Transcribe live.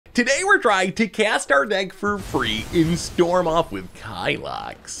Today we're trying to cast our deck for free and storm off with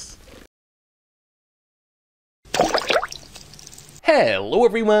Kylox. Hello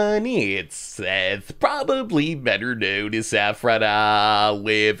everyone, it's Seth, probably better known as Saffron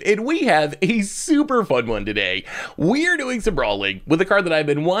Olive, and we have a super fun one today. We're doing some brawling with a card that I've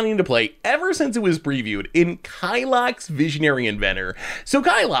been wanting to play ever since it was previewed in Kylox Visionary Inventor. So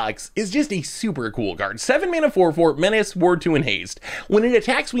Kylox is just a super cool card. 7 mana 4/4, Menace, Ward 2, and Haste. When it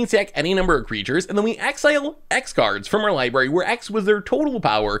attacks, we sack any number of creatures, and then we exile X cards from our library where X was their total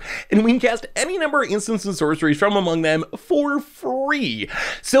power, and we can cast any number of instants and sorceries from among them for free.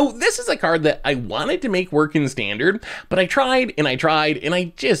 So this is a card that I wanted to make work in Standard, but I tried and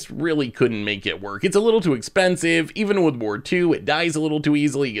I just really couldn't make it work. It's a little too expensive. Even with Ward 2, it dies a little too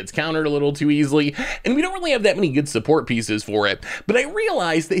easily, gets countered a little too easily, and we don't really have that many good support pieces for it. But I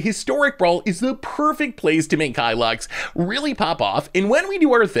realized that Historic Brawl is the perfect place to make Kylox really pop off, and when we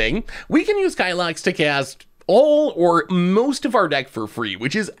do our thing, we can use Kylox to cast all or most of our deck for free,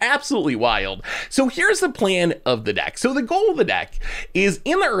 which is absolutely wild. So here's the plan of the deck. So the goal of the deck is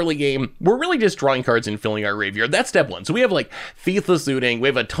in the early game, we're really just drawing cards and filling our graveyard. That's step one. So we have like Faithless Looting, we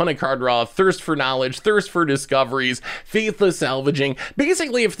have a ton of card draw, Thirst for Knowledge, Thirst for Discoveries, Faithless Salvaging.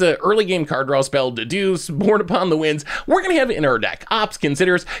 Basically, if the early game card draw spell Deduce, Born Upon the Winds, we're gonna have it in our deck. Ops,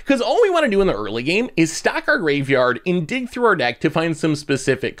 Considers, because all we want to do in the early game is stock our graveyard and dig through our deck to find some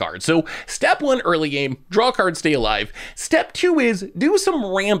specific cards. So step one, early game, draw cards, stay alive. Step two is do some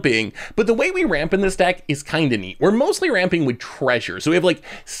ramping, but the way we ramp in this deck is kind of neat. We're mostly ramping with treasure. So we have like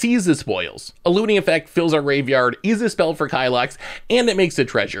Seize the Spoils. A looting effect fills our graveyard, is a spell for Kylox, and it makes a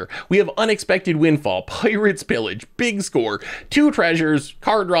treasure. We have Unexpected Windfall, Pirate's Pillage, big score, 2 treasures,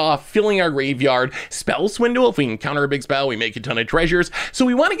 card draw, filling our graveyard, Spell Swindle. If we encounter a big spell, we make a ton of treasures. So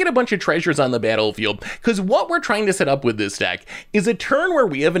we want to get a bunch of treasures on the battlefield, because what we're trying to set up with this deck is a turn where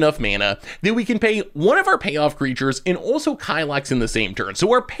we have enough mana that we can pay one of our payoff creatures and also Kylox in the same turn.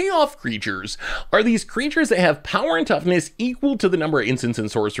 So our payoff creatures are these creatures that have power and toughness equal to the number of instants and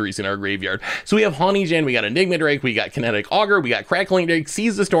sorceries in our graveyard. So we have Honeygen, we got Enigma Drake, we got Kinetic Augur, we got Crackling Drake,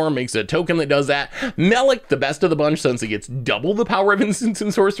 Seize the Storm, makes a token that does that. Melik, the best of the bunch since it gets double the power of instants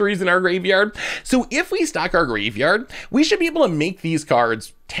and sorceries in our graveyard. So if we stock our graveyard, we should be able to make these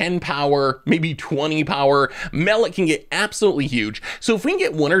cards 10 power, maybe 20 power. Melik can get absolutely huge. So if we can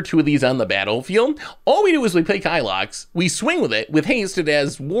get 1 or 2 of these on the battlefield, all we do is we play Kylox, we swing with it, with Haste it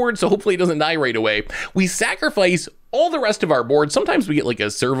as Ward, so hopefully it doesn't die right away. We sacrifice all the rest of our board. Sometimes we get like a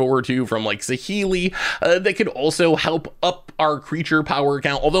servo or 2 from like Saheeli that could also help up our creature power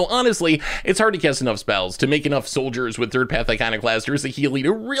count. Although honestly, it's hard to cast enough spells to make enough soldiers with Third Path Iconoclast or Saheeli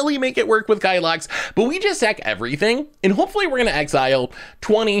to really make it work with Kylox. But we just sack everything, and hopefully we're gonna exile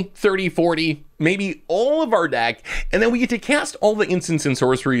 20, 30, 40, maybe all of our deck, and then we get to cast all the instants and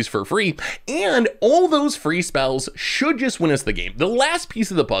sorceries for free, and all those free spells should just win us the game. The last piece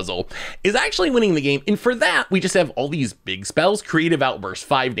of the puzzle is actually winning the game, and for that, we just have all these big spells. Creative Outburst,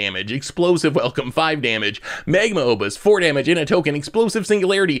 5 damage, Explosive Welcome, 5 damage, Magma Obus, 4 damage, in a token, Explosive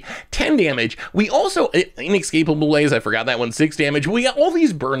Singularity, 10 damage. We also, Inescapable Blaze, I forgot that one, 6 damage. We got all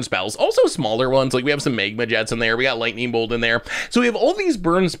these burn spells, also smaller ones, like we have some Magma Jets in there, we got Lightning Bolt in there. So we have all these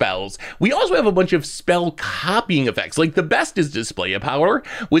burn spells. We also have a bunch of spell copying effects. Like the best is Display of Power,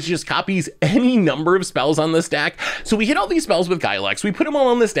 which just copies any number of spells on the stack. So we hit all these spells with Kylox, we put them all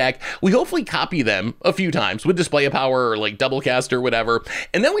on the stack, we hopefully copy them a few times with Display of Power or like Double Cast or whatever,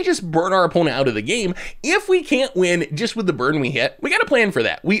 and then we just burn our opponent out of the game. If we can't win just with the burn we hit, we got a plan for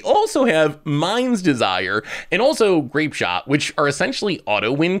that. We also have Mind's Desire and also Grape Shot, which are essentially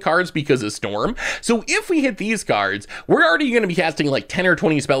auto win cards because of Storm. So if we hit these cards, we're already going to be casting like 10 or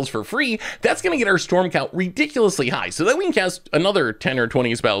 20 spells for free. That's going to get our storm count ridiculously high, so that we can cast another 10 or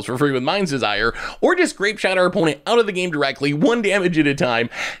 20 spells for free with Mind's Desire, or just Grape Shot our opponent out of the game directly, 1 damage at a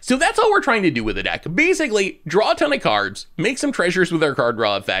time. So that's all we're trying to do with the deck. Basically, draw a ton of cards, make some treasures with our card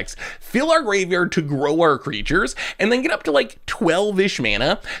draw effects, fill our graveyard to grow our creatures, and then get up to like 12-ish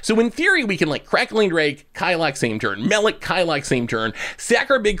mana. So in theory, we can like Crackling Drake, Kylox same turn, Melik, Kylox same turn, sack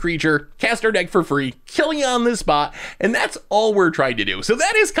our big creature, cast our deck for free, kill you on this spot, and that's all we're trying to do. So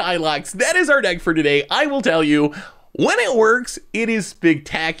that is Kylox, that is our deck for today. I will tell you, when it works, it is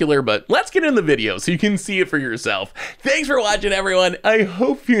spectacular, but let's get in the video so you can see it for yourself. Thanks for watching, everyone. I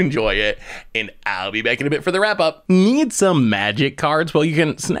hope you enjoy it, and I'll be back in a bit for the wrap up. Need some magic cards? Well, you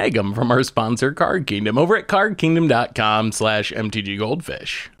can snag them from our sponsor, Card Kingdom, over at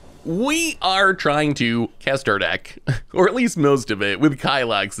cardkingdom.com/mtggoldfish. We are trying to cast our deck, or at least most of it, with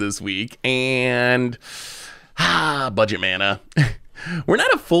Kylox this week, and budget mana. We're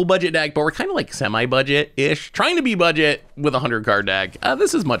not a full budget deck, but we're kind of like semi-budget-ish. Trying to be budget with a 100-card deck.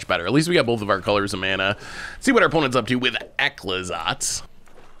 This is much better. At least we got both of our colors of mana. See what our opponent's up to with Eklazats.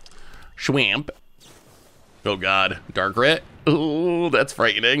 Schwamp. Oh god. Dark Rit. Oh, that's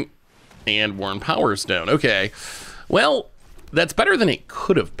frightening. And Worn Power Stone. Okay. Well, that's better than it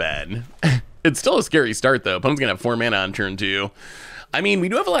could have been. It's still a scary start, though. Opponent's gonna have 4 mana on turn 2. I mean, we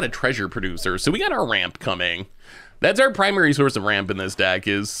do have a lot of treasure producers, so we got our ramp coming. That's our primary source of ramp in this deck,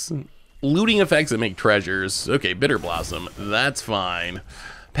 is looting effects that make treasures. Okay, Bitter Blossom. That's fine.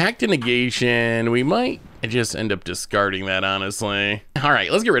 Pact to Negation. We might just end up discarding that, honestly. All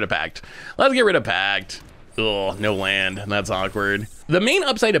right, let's get rid of Pact. Let's get rid of Pact. Ugh, no land. That's awkward. The main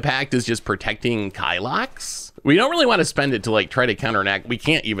upside of Pact is just protecting Kylox. We don't really want to spend it to like try to counter an Ak. We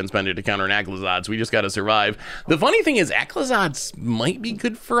can't even spend it to counter an Eklazats. We just got to survive. The funny thing is Eklazats might be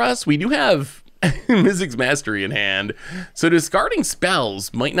good for us. We do have Mystic's Mastery in hand. So discarding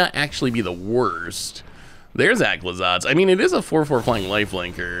spells might not actually be the worst. There's Eklazats. I mean, it is a 4/4 flying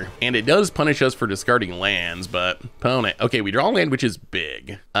lifelinker, and it does punish us for discarding lands, but opponent. Okay, we draw land, which is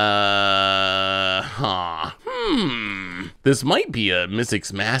big. This might be a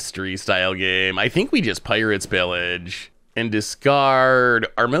Mystic's Mastery style game. I think we just Pirate's Pillage and discard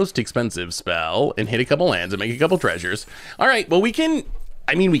our most expensive spell and hit a couple lands and make a couple treasures. All right, well, we can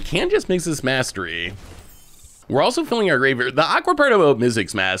just Mystic's Mastery. We're also filling our graveyard. The awkward part about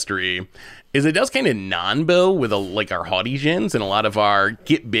Mystic's Mastery is it does kind of non-bow with like our Haughty Djinns and a lot of our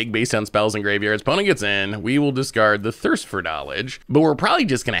get big based on spells and graveyards. Opponent gets in, we will discard the Thirst for Knowledge, but we're probably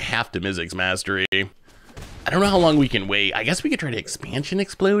just gonna have to Mystic's Mastery. I don't know how long we can wait. I guess we could try to Expansion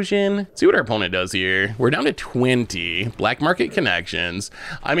Explosion. See what our opponent does here. We're down to 20. Black Market Connections.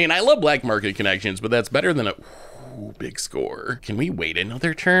 I mean, I love Black Market Connections, but that's better than a big score. Can we wait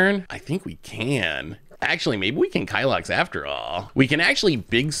another turn? I think we can. Actually, maybe we can Kylox after all. We can actually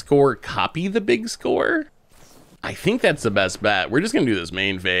big score copy the big score. I think that's the best bet. We're just gonna do this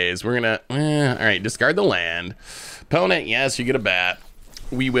main phase. We're gonna, all right, discard the land. Opponent, yes, you get a bat.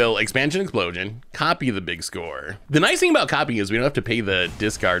 We will Expansion Explosion, copy the big score. The nice thing about copying is we don't have to pay the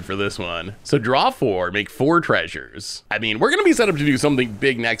discard for this one. So draw 4, make 4 treasures. I mean, we're gonna be set up to do something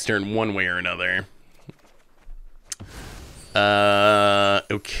big next turn one way or another.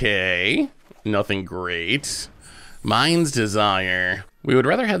 Okay. Nothing great. Mind's Desire. We would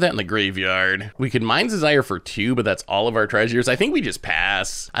rather have that in the graveyard. We could Mind's Desire for 2, but that's all of our treasures. I think we just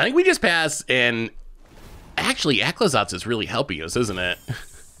pass. I think we just pass, and actually Eklazats is really helping us, isn't it?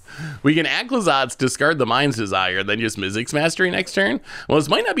 We can Eklazats, discard the Mind's Desire, then just Mystic's Mastery next turn. Well, this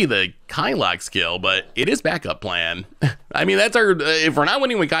might not be the Kylox skill, but it is backup plan. I mean, that's our, if we're not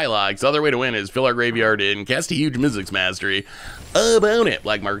winning with Kylox, the other way to win is fill our graveyard in, cast a huge Mystic's Mastery. About it.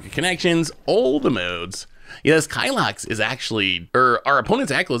 Black Market Connections, all the modes. Yes, Kylox is actually, or our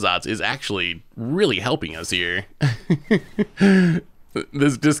opponent's Eklazats is actually really helping us here.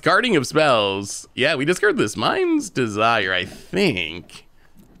 This discarding of spells. Yeah, we discard this Mind's Desire, I think.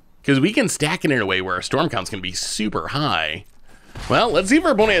 Because we can stack it in a way where our storm counts can be super high. Well, let's see if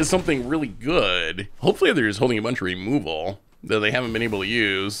our opponent has something really good. Hopefully they're just holding a bunch of removal that they haven't been able to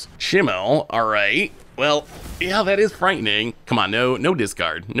use. Chimmel, all right. Well, yeah, that is frightening. Come on, no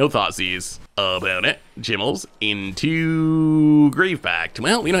discard, no Thoughtseize. About it. Chimmels into Grave Pact.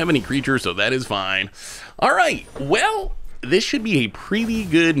 Well, we don't have any creatures, so that is fine. All right, well, this should be a pretty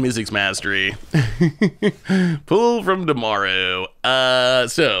good Mystic's Mastery. Pull from tomorrow.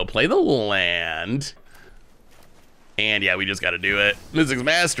 So play the land. And yeah, we just gotta do it. Mystic's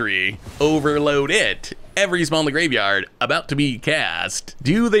Mastery. Overload it. Every spell in the graveyard about to be cast.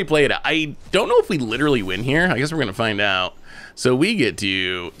 Do they play it out? I don't know if we literally win here. I guess we're gonna find out. So we get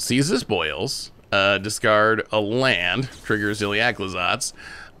to seize the spoils, discard a land, trigger Silly Eklazats.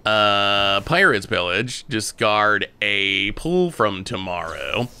 Pirate's Pillage, discard a Pull from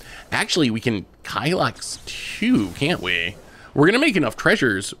Tomorrow. Actually, we can Kylox 2, can't we? We're gonna make enough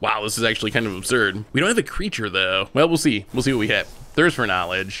treasures. Wow, this is actually kind of absurd. We don't have a creature though. Well, we'll see. We'll see what we hit. Thirst for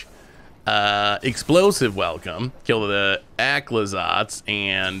Knowledge. Explosive Welcome. Kill the Eklazats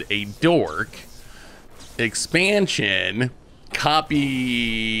and a Dork. Expansion. Copy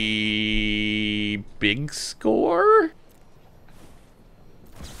big score?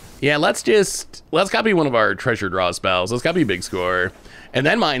 Yeah, let's copy one of our treasure draw spells. Let's copy big score. And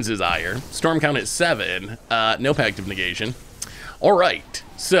then Mind's Desire. Storm count at 7. No Pact of Negation. All right.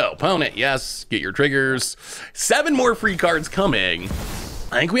 So, opponent, yes, get your triggers. 7 more free cards coming.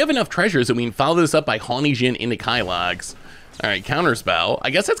 I think we have enough treasures that we can follow this up by Haughty Djinn into Kylox. All right, counterspell. I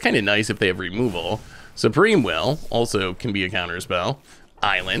guess that's kind of nice if they have removal. Supreme Will also can be a counterspell.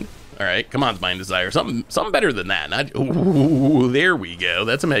 Island. All right, come on, Spine Desire. Something better than that. Not, ooh, there we go.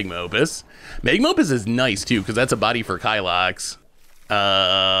 That's a Magma Opus. Magma Opus is nice, too, because that's a body for Kylox.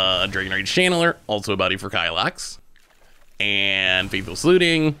 Dragon Rage Channeler, also a body for Kylox. And Faithful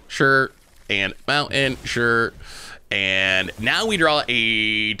Saluting, sure. And Mountain, sure. And now we draw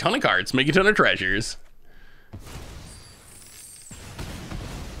a ton of cards, make a ton of treasures.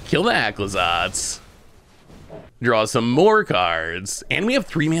 Kill the Aclazotz. Draw some more cards. And we have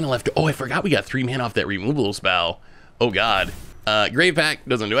 3 mana left. Oh, I forgot we got 3 mana off that removal spell. Oh, God. Grave Pack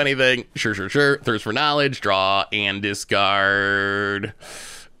doesn't do anything. Sure. Thirst for Knowledge. Draw and discard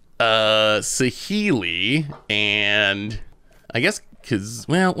Saheeli. And I guess,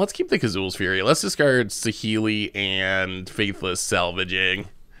 well, let's keep the Kazul's Fury. Let's discard Saheeli and Faithless Salvaging.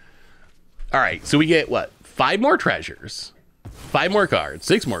 All right, so we get, what, 5 more treasures. 5 more cards.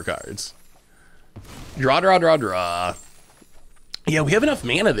 6 more cards. Draw. Yeah, we have enough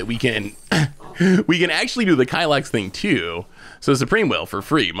mana that we can we can actually do the Kylox thing too. So Supreme Will for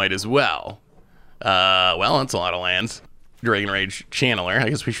free, might as well. Well, that's a lot of lands. Dragon Rage Channeler. I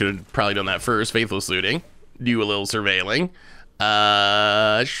guess we should have probably done that first. Faithless Looting. Do a little surveilling.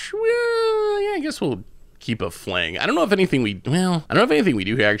 Yeah, I guess we'll keep a Fling. I don't know if anything we do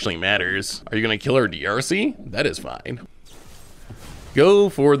here actually matters. Are you gonna kill our DRC? That is fine. Go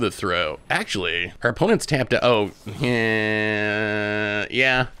for the throw. Actually, our opponent's tapped out. Oh,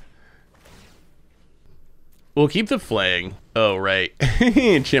 yeah. We'll keep the Fling. Oh, right.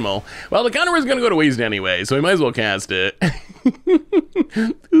 Chimmel. Well, the counter was going to go to waste anyway, so we might as well cast it.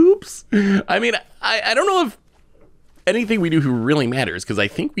 Oops. I mean, I don't know if anything we do really matters, because I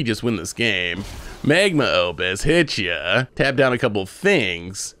think we just win this game. Magma Opus, hit ya. Tap down a couple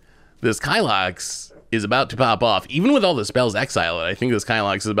things. This Kylox is about to pop off. Even with all the spells exiled, I think this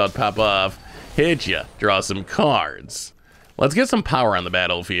Kylox is about to pop off. Hit ya. Draw some cards. Let's get some power on the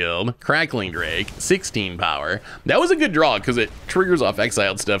battlefield. Crackling Drake, 16 power. That was a good draw because it triggers off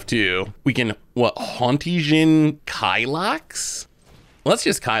exiled stuff too. We can, what, Hauntijin Kylox? Let's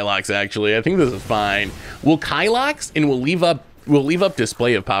just Kylox, actually. I think this is fine. We'll Kylox and we'll leave up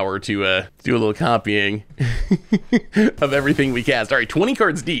Display of Power to do a little copying of everything we cast. All right, 20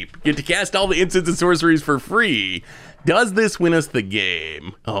 cards deep. Get to cast all the instants and sorceries for free. Does this win us the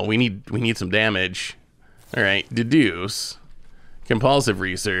game? Oh, we need some damage. All right, deduce. Compulsive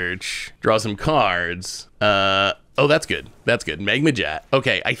Research. Draw some cards. Oh, that's good. That's good. Magma Jet.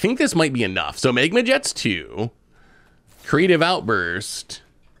 Okay, I think this might be enough. So Magma Jet's 2. Creative Outburst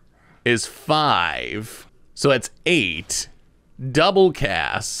is 5. So that's 8. Double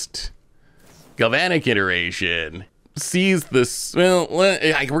Cast. Galvanic Iteration. Seize the... Well,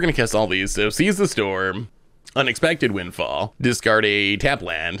 we're going to cast all these. So Seize the Storm. Unexpected Windfall. Discard a tap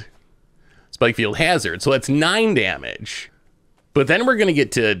land. Spikefield Hazard. So that's 9 damage. But then we're going to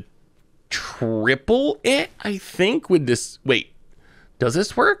get to triple it, I think, with this... Wait, does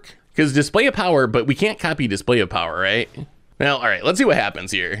this work? Because Display of Power, but we can't copy Display of Power, right? Well, all right, let's see what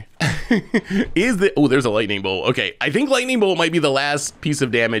happens here. Oh, there's a Lightning Bolt. Okay, I think Lightning Bolt might be the last piece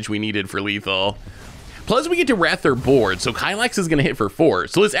of damage we needed for lethal. Plus, we get to Wrath their board, so Kylox is going to hit for 4.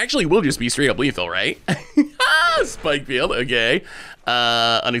 So this actually will just be straight up lethal, right? Spikefield, okay.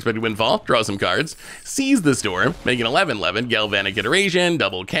 Unexpected Windfall, draw some cards. Seize the Storm, make an 11/11. Galvanic Iteration,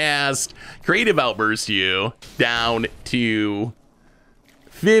 double cast. Creative Outburst you, down to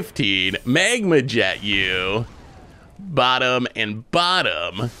 15. Magma Jet you, bottom and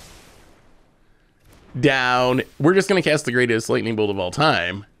bottom. Down, we're just going to cast the greatest Lightning Bolt of all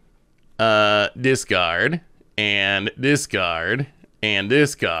time. Discard, and discard, and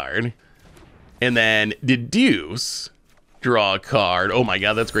discard. And then deduce, draw a card. Oh my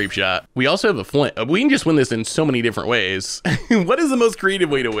god, that's Grape Shot. We also have a Flint. We can just win this in so many different ways. What is the most creative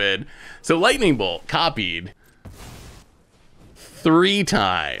way to win? So Lightning Bolt, copied 3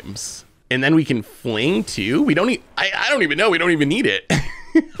 times. And then we can fling 2. We don't need, I don't even know, we don't even need it.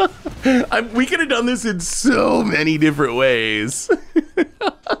 We could have done this in so many different ways.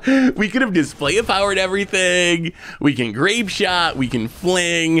 We could have Display of Powered everything. We can Grape Shot. We can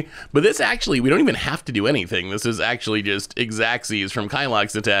Fling. But this actually, we don't even have to do anything. This is actually just Xaxes from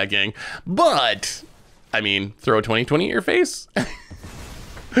Kylox attacking. But, I mean, throw a 20/20 at your face.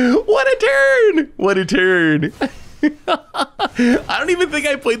 What a turn! What a turn! I don't even think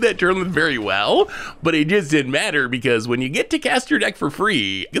I played that turn very well, but it just didn't matter because when you get to cast your deck for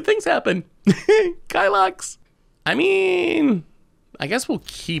free, good things happen. Kylox. I mean, I guess we'll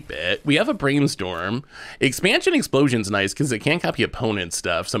keep it. We have a Brainstorm. Expansion Explosion's nice because it can't copy opponent's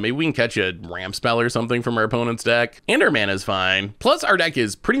stuff, so maybe we can catch a ramp spell or something from our opponent's deck. And our mana's fine. Plus, our deck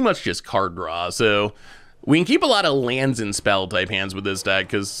is pretty much just card draw, so We can keep a lot of lands and spell type hands with this deck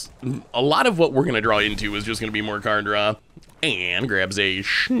because a lot of what we're going to draw into is just going to be more card draw. And grabs a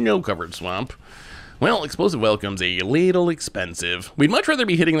snow-covered swamp. Well, Explosive Welcome's a little expensive. We'd much rather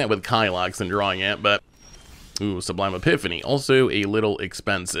be hitting that with Kylox than drawing it, but... Ooh, Sublime Epiphany, also a little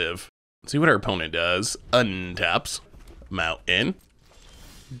expensive. Let's see what our opponent does. Untaps. Mountain.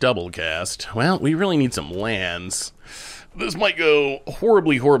 Double cast. Well, we really need some lands. This might go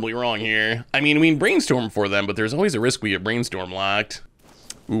horribly, horribly wrong here. I mean, we can Brainstorm for them, but there's always a risk we get Brainstorm locked.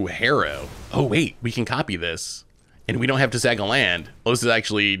 Ooh, Harrow. Oh, wait, we can copy this. And we don't have to sack a land. Oh, this is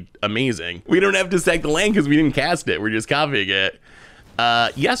actually amazing. We don't have to sack the land because we didn't cast it. We're just copying it.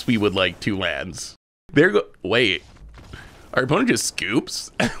 Yes, we would like 2 lands. Wait. Our opponent just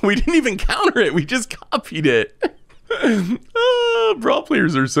scoops? We didn't even counter it. We just copied it. Brawl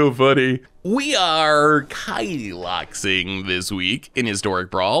players are so funny. We are Kyloxing this week in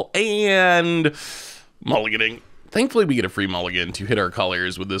Historic Brawl and mulliganing. Thankfully, we get a free mulligan to hit our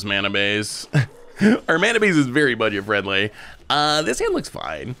colors with this mana base. Our mana base is very budget friendly. This hand looks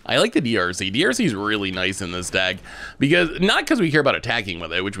fine. I like the DRC. DRC is really nice in this deck not because we care about attacking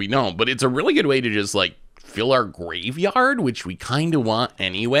with it, which we don't, but it's a really good way to just like fill our graveyard, which we kind of want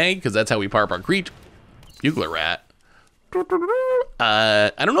anyway, because that's how we power up our creature. Bugler Rat.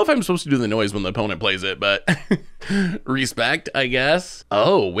 I don't know if I'm supposed to do the noise when the opponent plays it, but respect, I guess.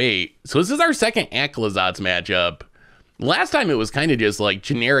 Oh, wait. So this is our second Aklazot's matchup. Last time it was kind of just like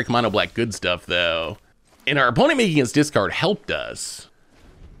generic mono black good stuff though. And our opponent making his discard helped us.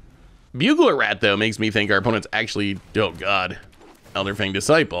 Bugler Rat though makes me think our opponent's actually, oh god, Elderfang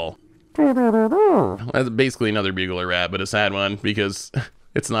Disciple. That's basically another Bugler Rat, but a sad one because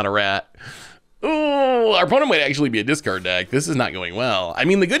it's not a rat. Oh, our opponent might actually be a discard deck. This is not going well. I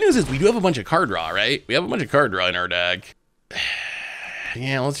mean, the good news is we do have a bunch of card draw, right? We have a bunch of card draw in our deck.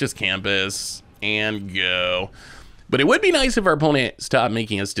 Yeah, let's just campus and go. But it would be nice if our opponent stopped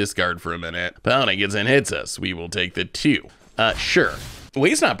making us discard for a minute. Opponent gets in, hits us. We will take the 2. Sure.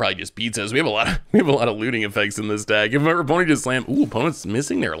 Waste Not probably just beats us. We have a lot of looting effects in this deck. If our opponent just slam, ooh, opponent's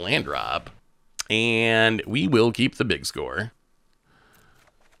missing their land drop. And we will keep the big score.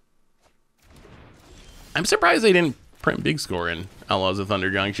 I'm surprised they didn't print big score in Outlaws of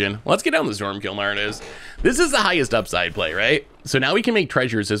Thunder Junction. Let's get down the Stormkill Narrative. This is the highest upside play, right? So now we can make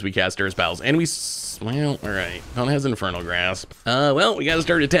treasures as we cast our spells. And well, all right. Opponent has Infernal Grasp. Well, we gotta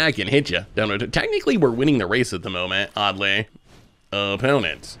start attacking. Hit ya. Technically, we're winning the race at the moment, oddly.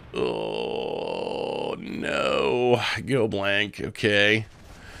 Opponent. Oh, no. Go blank. Okay.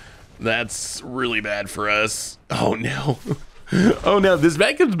 That's really bad for us. Oh, no. Oh, no. This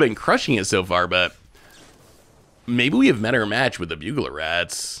deck has been crushing it so far, but maybe we have met our match with the Bugler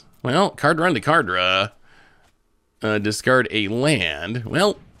Rats. Well, card run to card draw. Discard a land.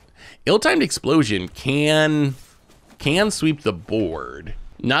 Well, Ill-Timed Explosion can sweep the board.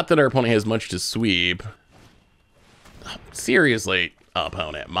 Not that our opponent has much to sweep. Seriously,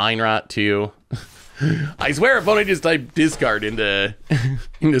 opponent. Mind Rot too. I swear opponent just typed discard into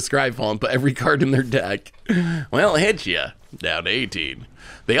Scryfall and put every card in their deck. Well, hit ya. Down to 18.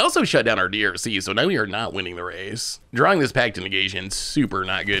 They also shut down our DRC, so now we are not winning the race. Drawing this Pact to Negation, super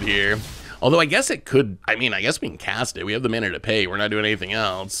not good here. Although I guess it could, I guess we can cast it. We have the mana to pay. We're not doing anything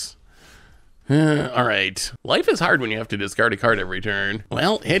else. All right. Life is hard when you have to discard a card every turn.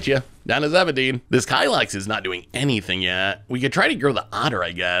 Well, hit ya. Down to 17. This Kylox is not doing anything yet. We could try to grow the Otter,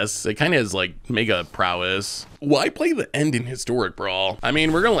 I guess. It kind of is like mega prowess. Why play the end in Historic Brawl? I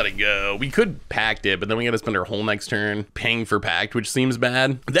mean, we're gonna let it go. We could Pact it, but then we gotta spend our whole next turn paying for Pact, which seems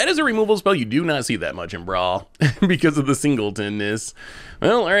bad. That is a removal spell you do not see that much in Brawl because of the singletonness.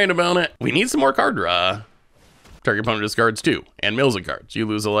 Well, all right, opponent. We need some more card draw. Target opponent discards 2 and mills of cards. You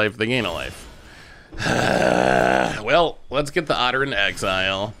lose a life, they gain a life. Well, let's get the Otter into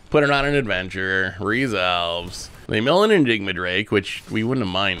exile. Put it on an adventure. Resolves. They mill an Enigma Drake, which we wouldn't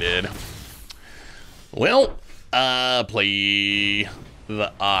have minded. Well, play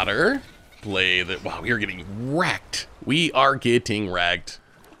the Otter. Play the... Wow, we are getting wrecked. We are getting wrecked.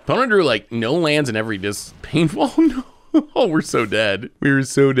 Opponent drew, like, no lands in every painful... Oh, no. Oh, we're so dead. We were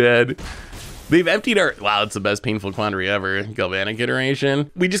so dead. They've emptied our... Wow, it's the best Painful Quandary ever. Galvanic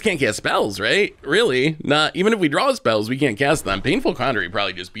Iteration. We just can't cast spells, right? Really? Not... Even if we draw spells, we can't cast them. Painful Quandary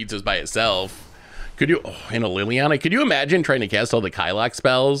probably just beats us by itself. Could you... Oh, and a Liliana. Could you imagine trying to cast all the Kylox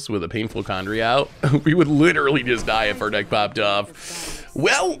spells with a Painful Quandary out? We would literally just die if our deck popped off.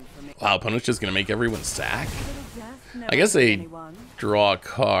 Well... Wow, opponent's just gonna make everyone sack? I guess they draw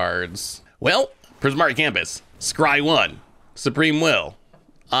cards. Well, Prismatic Campus. Scry 1. Supreme Will.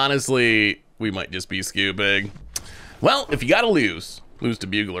 Honestly... We might just be scooping. Well, if you gotta lose to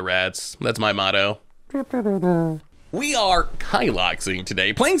Bugler Rats. That's my motto. We are Kyloxing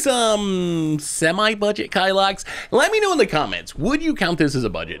today, playing some semi-budget Kylox. Let me know in the comments, would you count this as a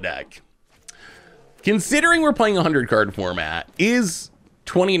budget deck? Considering we're playing a 100 card format, is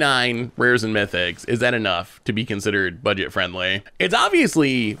 29 rares and mythics, is that enough to be considered budget friendly? It's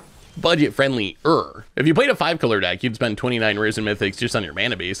obviously budget friendly-er. If you played a 5-color deck, you'd spend 29 rares and mythics just on your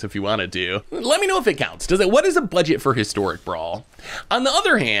mana base if you wanted to. Let me know if it counts. What is a budget for Historic Brawl? On the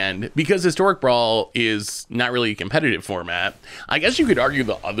other hand, because Historic Brawl is not really a competitive format, I guess you could argue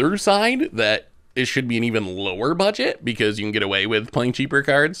the other side, that it should be an even lower budget because you can get away with playing cheaper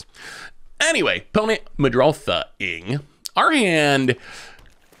cards. Anyway, opponent Madroltha-ing. Our hand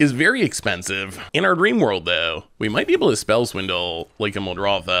is very expensive. In our dream world, though, we might be able to spell swindle like a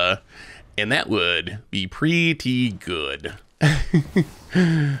Madroltha, and that would be pretty good.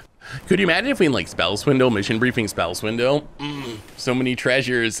 Could you imagine if we like spell swindle, mission briefing spell swindle? So many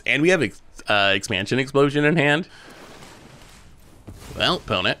treasures, and we have expansion explosion in hand. Well,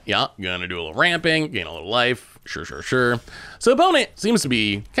 opponent, yeah, gonna do a little ramping, gain a little life, sure. So opponent seems to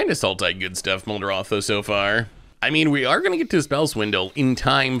be kind of salty good stuff, Madroltha so far. I mean, we are going to get to Spell Swindle in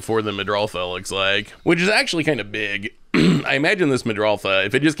time for the Madroltha, looks like, which is actually kind of big. I imagine this Madroltha,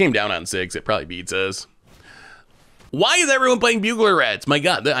 if it just came down on 6, it probably beats us. Why is everyone playing Bugler Rats? My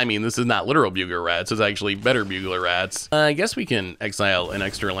god, I mean, this is not literal Bugler Rats, it's actually better Bugler Rats. I guess we can exile an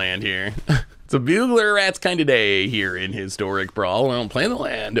extra land here. It's a Bugler Rats kind of day here in Historic Brawl. I don't play the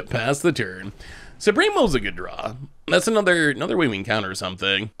land, pass the turn. Supremo's a good draw. That's another way we can counter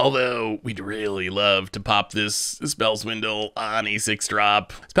something. Although, we'd really love to pop this Spell Swindle on a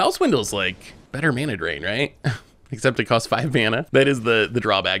 6-drop. Spell Swindle's like better mana drain, right? Except it costs 5 mana. That is the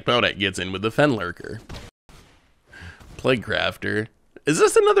drawback. Opponent gets in with the Fenlurker. Plague Crafter. Is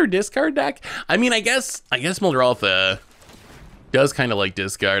this another discard deck? I mean, I guess Madroltha does kind of like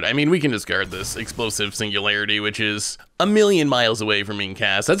discard. I mean, we can discard this Explosive Singularity, which is a million miles away from being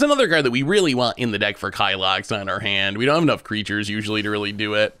cast. That's another card that we really want in the deck for Kylox on our hand. We don't have enough creatures usually to really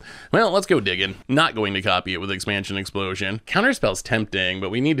do it. Well, let's go digging. Not going to copy it with Expansion Explosion. Counterspell's tempting,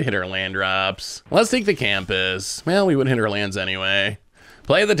 but we need to hit our land drops. Let's take the Campus. Well, we wouldn't hit our lands anyway.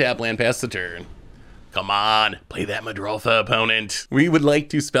 Play the tap land, pass the turn. Come on, play that Madroltha, opponent. We would like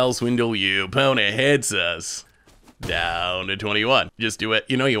to Spell Swindle you. Opponent hits us. Down to 21. Just do it.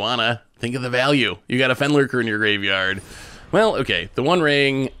 You know you wanna. Think of the value. You got a Fenlurker in your graveyard. Well, okay. The 1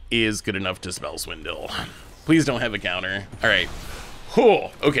 ring is good enough to Spell Swindle. Please don't have a counter. All right.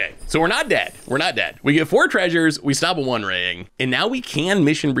 Oh, okay. So we're not dead. We're not dead. We get 4 treasures. We stop a 1 ring. And now we can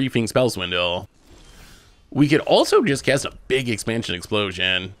mission briefing Spell Swindle. We could also just cast a big Expansion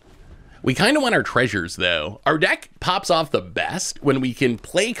Explosion. We kind of want our treasures, though. Our deck pops off the best when we can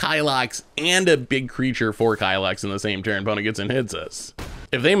play Kylox and a big creature for Kylox in the same turn. Opponent gets and hits us.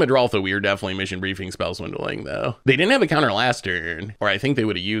 If they Madroltha, we are definitely mission briefing Spell Swindling, though. They didn't have a counter last turn, or I think they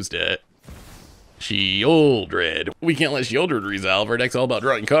would have used it. Sheoldred. We can't let Sheoldred resolve. Our deck's all about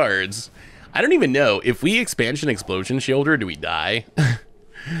drawing cards. I don't even know. If we Expansion Explosion Sheoldred, do we die?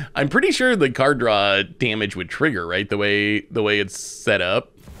 I'm pretty sure the card draw damage would trigger, right? The way it's set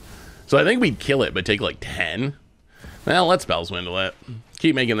up. So I think we'd kill it, but take like 10. Well, let's Spell Swindle it.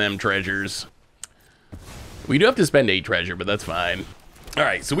 Keep making them treasures. We do have to spend 8 treasure, but that's fine. All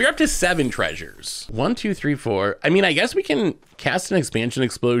right, so we're up to 7 treasures. 1, 2, 3, 4. I mean, I guess we can cast an Expansion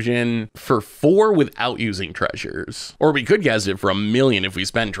Explosion for 4 without using treasures. Or we could cast it for 1,000,000 if we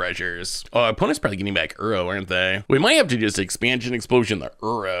spend treasures. Oh, opponent's probably getting back Uro, aren't they? We might have to just Expansion Explosion the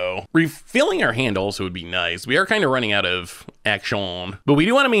Uro. Refilling our hand also would be nice. We are kind of running out of action, but we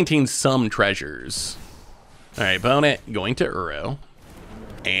do want to maintain some treasures. All right, opponent going to Uro.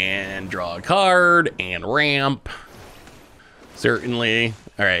 And draw a card and ramp. Certainly.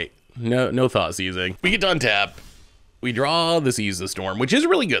 All right. No thought seizing. We get to untap. We draw the Seize the Storm, which is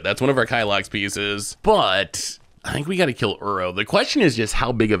really good. That's one of our Kylox pieces. But I think we got to kill Uro. The question is just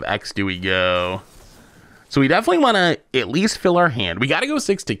how big of X do we go? So we definitely want to at least fill our hand. We got to go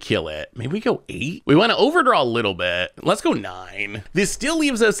 6 to kill it. Maybe we go 8. We want to overdraw a little bit. Let's go 9. This still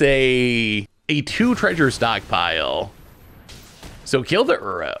leaves us a 2 treasure stockpile. So kill the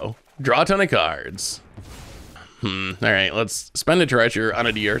Uro. Draw a ton of cards. All right, let's spend a treasure on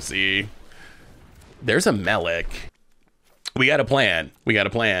a DRC. There's a Melik. We got a plan. We got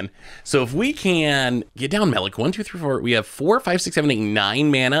a plan. So if we can get down Melik, 1, 2, 3, 4, we have 4, 5, 6, 7, 8, 9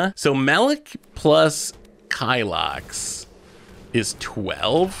 mana. So Melik plus Kylox is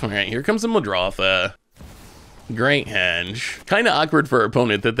 12. All right, here comes the Madroltha. Great henge. Kind of awkward for our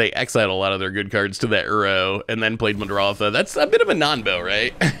opponent that they exiled a lot of their good cards to that Uro and then played Madroltha. That's a bit of a non-bow,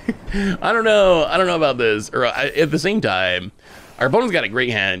 right? I don't know about this. Or at the same time, Our opponent's got a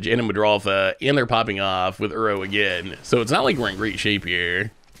Great Henge and a Madrolfa, and they're popping off with Uro again. So it's not like we're in great shape here.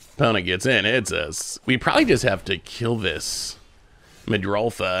 Opponent gets in, hits us. We probably just have to kill this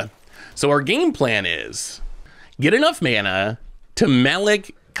Madrolfa. So our game plan is get enough mana to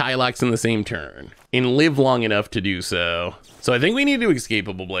Malik Kylox in the same turn and live long enough to do so. So I think we need to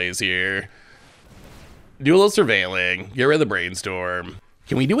Escapable Blaze here. Do a little surveilling, get rid of the Brainstorm.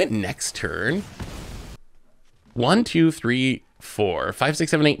 Can we do it next turn? 1, 2, 3, 4, 5,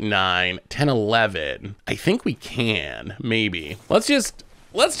 6, 7, 8, 9, 10, 11. I think we can, maybe. Let's just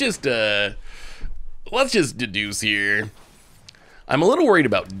deduce here. I'm a little worried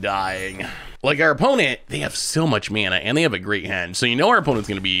about dying. Like our opponent, they have so much mana and they have a Great Henge. So you know our opponent's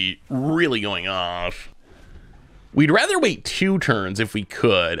gonna be really going off. We'd rather wait 2 turns if we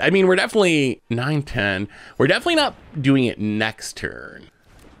could. I mean, we're definitely 9, 10. We're definitely not doing it next turn.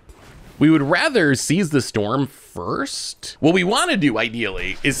 We would rather Seize the Storm first. What we want to do,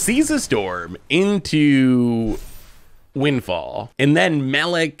 ideally, is Seize the Storm into Windfall, and then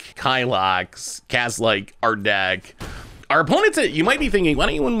Malik Kylox cast, like, our deck. Our opponent's at, you might be thinking, why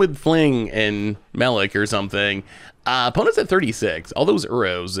don't you win with Fling and Malik or something? Opponent's at 36. All those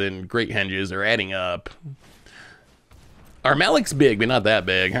Uros and Great Henges are adding up. Our Malik's big, but not that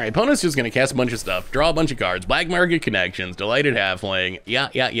big. All right, opponent's just gonna cast a bunch of stuff, draw a bunch of cards, Black Market Connections, Delighted Halfling,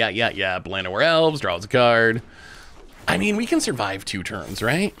 yeah, Blandaware Elves, draws a card. I mean, we can survive 2 turns,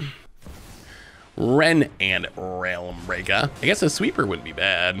 right? Ren and Realm Breaker. I guess a sweeper wouldn't be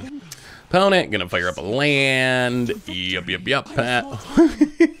bad. Opponent gonna fire up a land. Yup.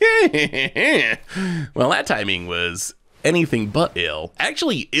 Well, that timing was anything but ill.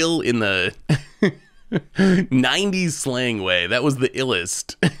 Actually, ill in the 90s slang way. That was the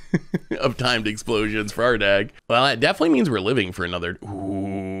illest of timed explosions for our deck. Well, that definitely means we're living for another.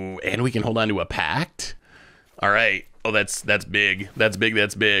 Ooh, and we can hold on to a pact. All right. Oh, that's big. That's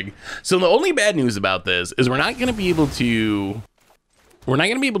big. So the only bad news about this is we're not going to be able to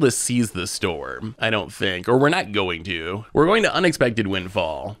seize the storm, I don't think, or we're not going to. We're going to Unexpected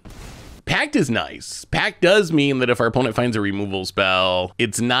Windfall. Pact is nice. Pact does mean that if our opponent finds a removal spell,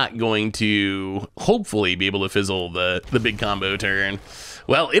 it's not going to hopefully be able to fizzle the big combo turn.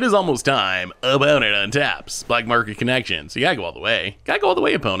 Well, it is almost time. Opponent untaps. Black Market Connection. So you gotta go all the way. Gotta go all the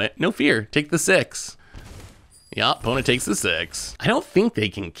way, opponent. No fear. Take the 6. Yeah, opponent takes the 6. I don't think they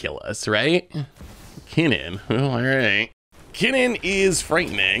can kill us, right? Kinnan. Well, all right. Kinnan is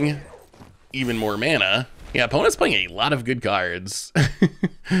frightening. Even more mana. Yeah, opponent's playing a lot of good cards.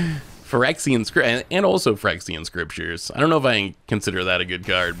 Phyrexian and also Phyrexian Scriptures. I don't know if I consider that a good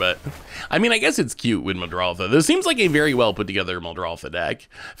card, but I mean, I guess it's cute with Madrolfa. This seems like a very well put together Madrolfa deck.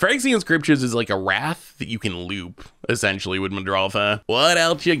 Phyrexian Scriptures is like a Wrath that you can loop, essentially, with Madrolfa. What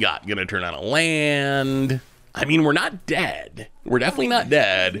else you got? Gonna turn on a land. I mean, we're not dead. We're definitely not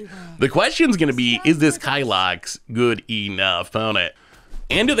dead. The question's gonna be, is this Kylox good enough, opponent?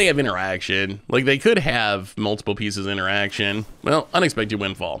 And do they have interaction? Like, they could have multiple pieces of interaction. Well, Unexpected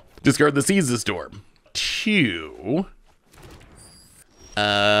Windfall. Discard the Seize the Storm. 2.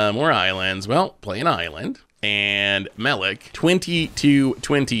 More islands. Well, play an island. And Malik,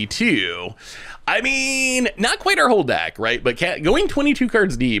 22. I mean, not quite our whole deck, right? But going 22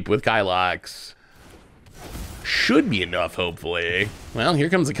 cards deep with Kylox should be enough, hopefully. Well, here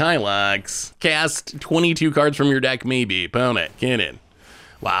comes the Kylox. Cast 22 cards from your deck, maybe. Opponent, Kinnan.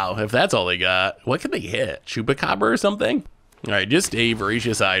 Wow, if that's all they got, what could they hit? Chupacabra or something? All right, just a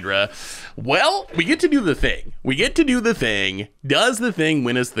Voracious Hydra. Well, we get to do the thing. Does the thing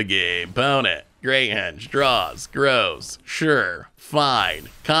win us the game? Opponent, Great Henge, draws, grows, sure, fine.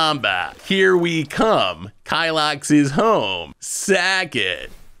 Combat, here we come. Kylox is home. Sack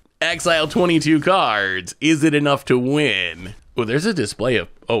it. Exile 22 cards. Is it enough to win? Oh, there's a display of,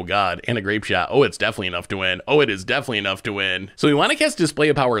 oh God, and a Grape Shot. Oh, it's definitely enough to win. Oh, it is definitely enough to win. So we want to cast Display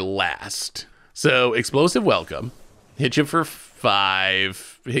of Power last. So Explosive Welcome. Hit you for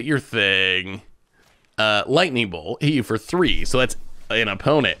 5. Hit your thing. Lightning Bolt. Hit you for 3. So that's an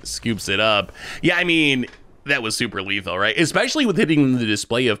opponent. Scoops it up. Yeah, I mean, that was super lethal, right? Especially with hitting the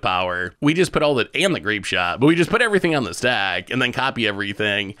Display of Power. We just put all the, and the Grape Shot, but we just put everything on the stack and then copy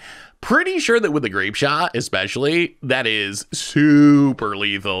everything. Pretty sure that with the Grape Shot, especially, that is super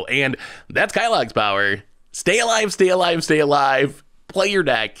lethal. And that's Kylox power. Stay alive, stay alive, stay alive. Play your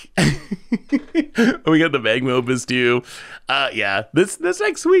deck. We got the Magma Opus too. Yeah, this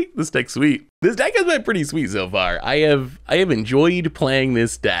deck's sweet. This deck's sweet. This deck has been pretty sweet so far. I have enjoyed playing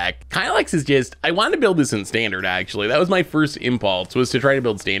this deck. Kylox is just, I wanted to build this in standard actually. That was my first impulse, was to try to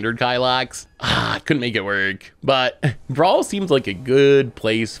build standard Kylox. Couldn't make it work. But Brawl seems like a good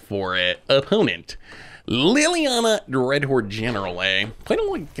place for it. Opponent, Liliana Red Horde General, eh? Played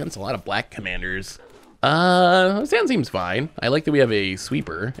against a lot of black commanders. Sound seems fine. I like that we have a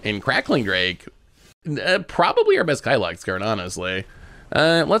sweeper. And Crackling Drake, probably our best Kylox card, honestly.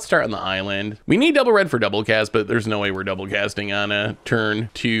 Let's start on the island. We need double red for double cast, but there's no way we're double casting on a turn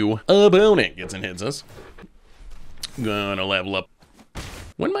 2 opponent gets and hits us. Gonna level up.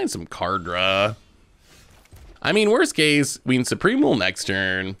 Wouldn't mind some card draw. I mean, worst case, we can Supreme Will next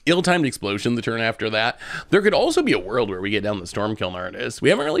turn, ill-timed explosion the turn after that. There could also be a world where we get down the Stormkiln artist. We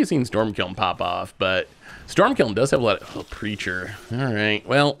haven't really seen Stormkiln pop off, but Stormkiln does have a lot of, oh, Preacher. All right,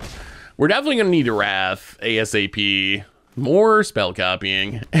 well, we're definitely gonna need a Wrath ASAP. More spell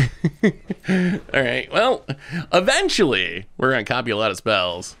copying. All right, well, eventually we're gonna copy a lot of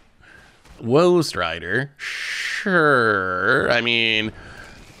spells. Woe Strider, sure. I mean,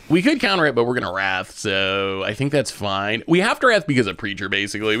 we could counter it, but we're gonna Wrath, so I think that's fine. We have to Wrath because of Preacher,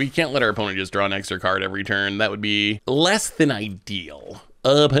 basically. We can't let our opponent just draw an extra card every turn. That would be less than ideal.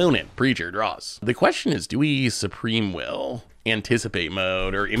 Opponent, Preacher, draws. The question is, do we Supreme Will, Anticipate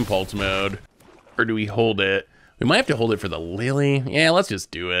mode, or Impulse mode, or do we hold it? We might have to hold it for the Lily. Yeah, let's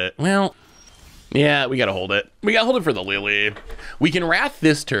just do it. Well, yeah, we gotta hold it. We gotta hold it for the Lily. We can Wrath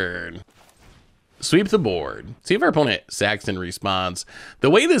this turn. Sweep the board. See if our opponent sacks in response. The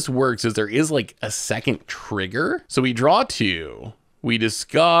way this works is there is like a second trigger. So we draw 2. We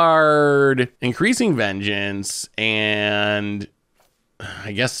discard Increasing Vengeance and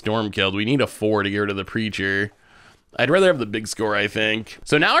I guess Stormkilled. We need a 4 to get rid of the Preacher. I'd rather have the big score, I think.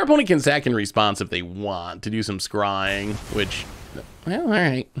 So now our opponent can sack in response if they want to do some scrying, which, well, all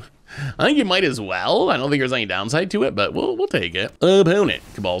right. I think you might as well. I don't think there's any downside to it, but we'll take it. Opponent,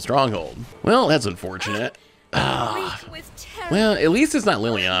 Cabal Stronghold. Well, that's unfortunate. Well, at least it's not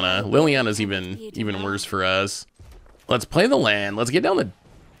Liliana. Liliana's even worse for us. Let's play the land. Let's get down the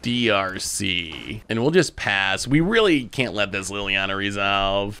DRC, and we'll just pass. We really can't let this Liliana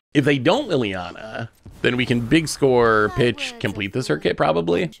resolve. If they don't Liliana, then we can big score, pitch, complete the circuit,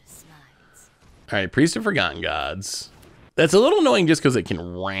 probably. All right, Priest of Forgotten Gods. That's a little annoying just because it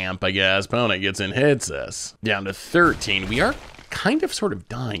can ramp, I guess. Opponent gets in, hits us. Down to 13. We are kind of sort of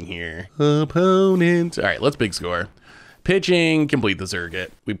dying here. Opponent. All right, let's big score. Pitching, complete the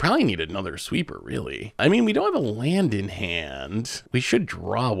circuit. We probably need another sweeper, really. I mean, we don't have a land in hand. We should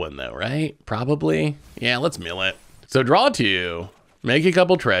draw one, though, right? Probably. Yeah, let's mill it. So draw 2. Make a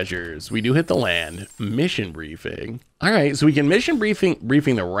couple treasures. We do hit the land. Mission briefing. All right, so we can mission briefing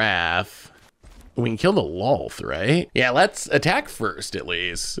the Wrath. We can kill the Lolth, right? Yeah, let's attack first, at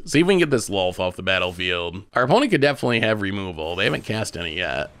least. See if we can get this Lolth off the battlefield. Our opponent could definitely have removal. They haven't cast any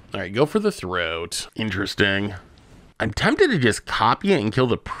yet. All right, go for the Throat. Interesting. I'm tempted to just copy it and kill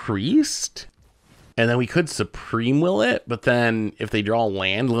the Priest. And then we could Supreme Will it, but then if they draw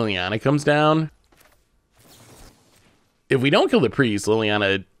land, Liliana comes down. If we don't kill the Priest,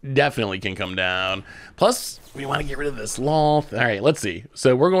 Liliana definitely can come down. Plus, we want to get rid of this Lolth. All right, let's see.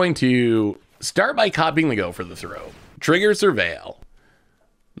 So we're going to start by copying the Go for the Throat. Trigger Surveil.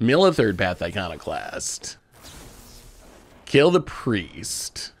 Mill a Third Path Iconoclast. Kill the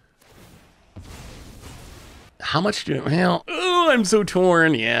Priest. How much do, well, oh, I'm so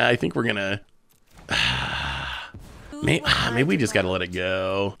torn. Yeah, I think we're gonna, maybe we just gotta let it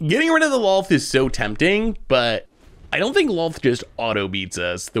go. Getting rid of the Lolth is so tempting, but I don't think Lolth just auto beats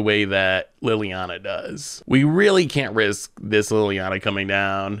us the way that Liliana does. We really can't risk this Liliana coming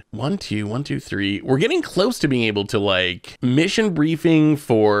down. 1, 2, 1, 2, 3. We're getting close to being able to like mission briefing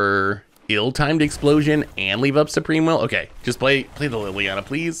for ill-timed explosion and leave up Supreme Will. Okay, just play the Liliana,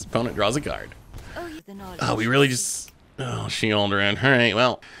 please. Opponent draws a card. Oh, we really just, oh, Shieldren. All right,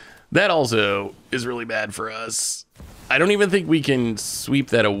 well, that also is really bad for us. I don't even think we can sweep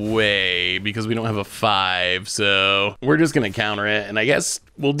that away because we don't have a 5, so we're just gonna counter it, and I guess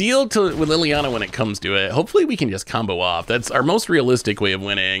we'll deal with Liliana when it comes to it. Hopefully we can just combo off. That's our most realistic way of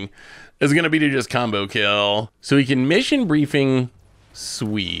winning, is gonna be to just combo kill. So we can mission briefing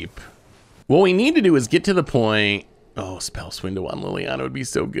sweep. What we need to do is get to the point, oh, Spell Swindle on Liliana would be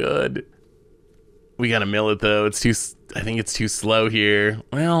so good. We gotta mill it though. It's too, I think it's too slow here.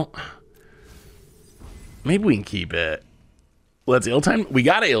 Well, maybe we can keep it. Let's ill-time, we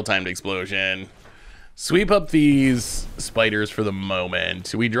got an ill-timed explosion. Sweep up these spiders for the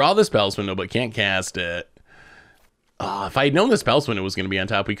moment. We draw the Spell Swindle but can't cast it. Oh, if I had known the Spell Swindle was gonna be on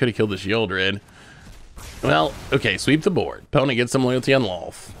top, we could have killed the Shieldred. Well, okay, sweep the board. Opponent gets some loyalty on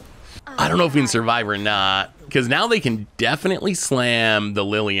Lolth. I don't know if we can survive or not, because now they can definitely slam the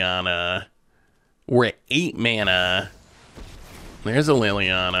Liliana. We're at 8 mana. There's a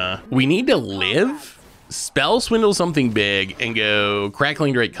Liliana. We need to live. spell swindle something big and go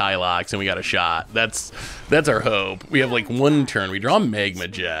Crackling Drake Kylox and we got a shot. That's our hope. We have like one turn. We draw Magma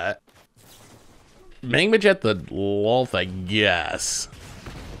Jet. Magma Jet the Lolth, I guess.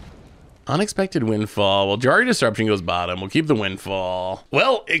 Unexpected Windfall. Well, Jarring Disruption goes bottom. We'll keep the Windfall.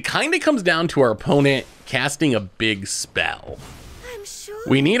 Well, it kind of comes down to our opponent casting a big spell.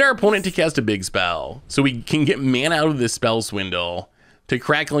 We need our opponent to cast a big spell so we can get mana out of this spell swindle to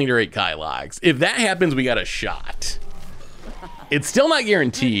Crackling Drake Kylox. If that happens, we got a shot. It's still not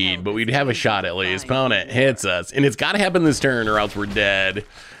guaranteed, but we'd have a shot at least. Opponent hits us, and it's got to happen this turn or else we're dead.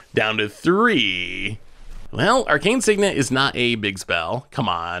 Down to 3. Well, Arcane Signet is not a big spell. Come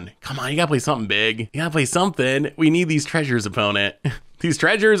on, you gotta play something big. You gotta play something. We need these treasures, opponent. These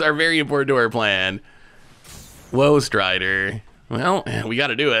treasures are very important to our plan. Whoa, Strider. Well, we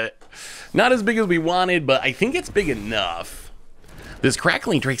gotta do it. Not as big as we wanted, but I think it's big enough. This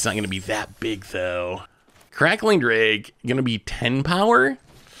Crackling Drake's not gonna be that big though. Crackling Drake, gonna be 10 power?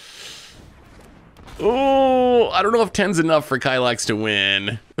 Oh, I don't know if 10's enough for Kylox to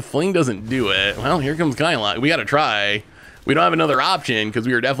win. The Fling doesn't do it. Well, here comes Kylox. We gotta try. We don't have another option because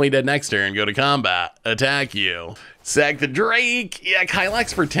we are definitely dead next turn. Go to combat. Attack you. Sack the Drake. Yeah,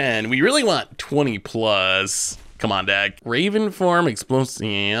 Kylox for 10. We really want 20 plus. Come on, deck. Raven form, explosive.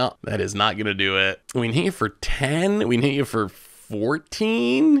 Yeah, that is not gonna do it. We need you for 10. We need you for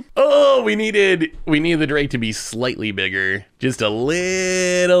 14. Oh, we need the Drake to be slightly bigger. Just a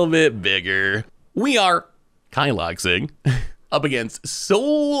little bit bigger. We are Kyloxing up against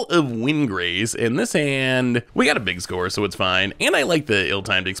Soul of Windgrace. In this hand, we got a big score, so it's fine. And I like the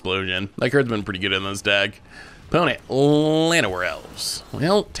ill-timed explosion. That card's been pretty good in this deck. Opponent, Llanowar Elves.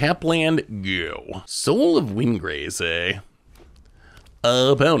 Well, tap land, go. Soul of Windgrace, eh?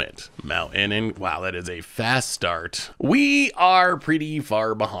 Opponent, Mountain, and wow, that is a fast start. We are pretty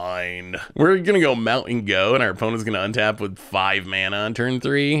far behind. We're gonna go Mountain Go, and our opponent's gonna untap with 5 mana on turn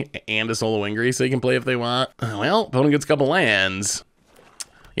 3, and a Soul of Windgrace they can play if they want. Well, opponent gets a couple lands.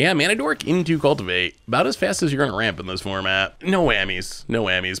 Yeah, Mana Dork into Cultivate. About as fast as you're gonna ramp in this format. No whammies. No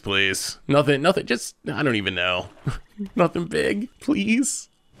whammies, please. Nothing, just, I don't even know. Nothing big, please.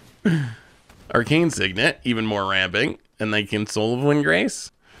 Arcane Signet, even more ramping. And they can Soul of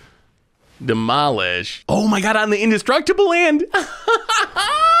Windgrace. Demolish. Oh my god, on the Indestructible land!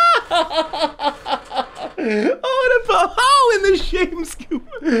 Oh, and the Shame Scoop!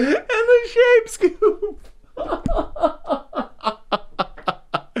 And the Shame Scoop!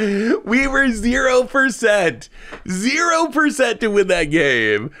 We were 0%. 0% to win that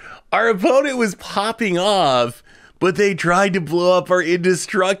game. Our opponent was popping off, but they tried to blow up our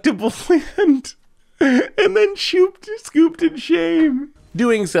Indestructible land. And then scooped in shame.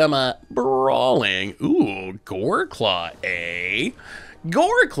 Doing some brawling. Ooh, Goreclaw, eh?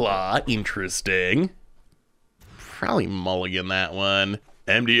 Goreclaw, interesting. Probably mulligan that one.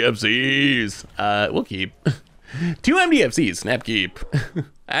 MDFCs. We'll keep. 2 MDFCs, snap keep.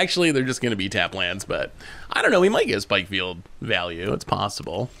 Actually, they're just gonna be tap lands, but I don't know, we might get Spike Field value. It's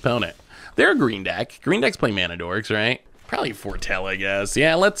possible. Opponent. They're a green deck. Green decks play Mana Dorks, right? Probably foretell, I guess.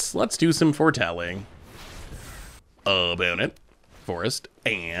 Yeah, let's do some foretelling. Opponent, Forest,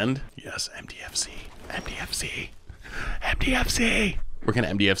 and yes, MDFC. We're gonna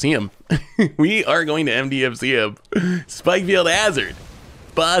MDFC him. We are going to MDFC him. Spikefield Hazard,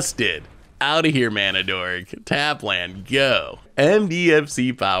 busted. Out of here, Mana Dork. Tap land, go.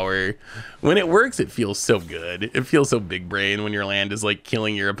 MDFC power. When it works, it feels so good. It feels so big brain when your land is like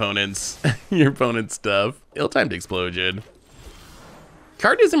killing your opponent's stuff. Ill-timed explosion.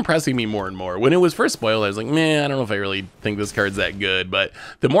 Card is impressing me more and more. When it was first spoiled, I was like, man, I don't know if I really think this card's that good, but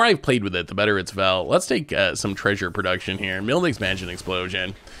the more I've played with it, the better it's felt. Let's take some treasure production here. Milled Expansion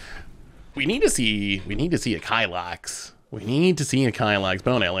Explosion. We need to see a Kylox. We need to see a Kylox.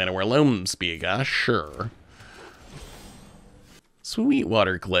 Bone Atlanta, where Loam Speak, sure.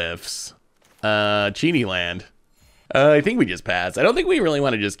 Sweetwater Cliffs. Cheaty Land. I think we just pass. I don't think we really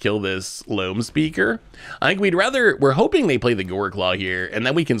want to just kill this Loam Speaker. I think we're hoping they play the Goreclaw here, and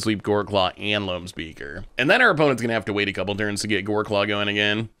then we can sweep Goreclaw and Loam Speaker. And then our opponent's gonna have to wait a couple turns to get Goreclaw going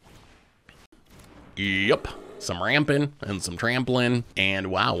again. Yup. Some ramping and some trampling.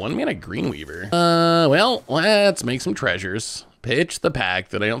 And wow, 1 mana Greenweaver. Well, let's make some treasures. Pitch the pack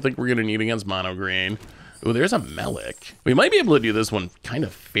that I don't think we're gonna need against mono green. Ooh, there's a Melik. We might be able to do this one kind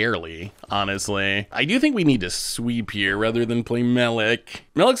of fairly, honestly. I do think we need to sweep here rather than play Melik.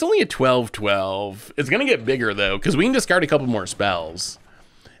 Melik's only a 12/12. It's gonna get bigger though, because we can discard a couple more spells.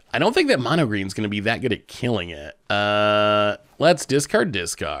 I don't think that mono green's gonna be that good at killing it. Let's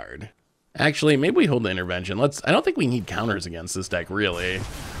discard. Actually, maybe we hold the intervention. I don't think we need counters against this deck, really.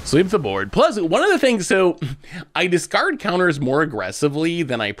 Sweep the board. Plus, one of the things, so I discard counters more aggressively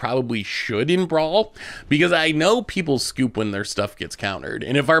than I probably should in Brawl, because I know people scoop when their stuff gets countered.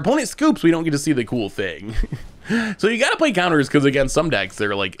 And if our opponent scoops, we don't get to see the cool thing. So you gotta play counters, because against some decks,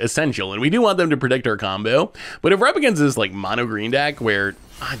 they're like essential, and we do want them to protect our combo. But if we're up against this like mono green deck where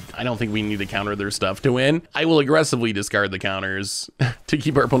I don't think we need to counter their stuff to win, I will aggressively discard the counters to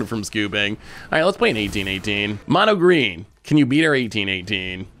keep our opponent from scooping. All right, let's play an 18-18. Mono green. Can you beat our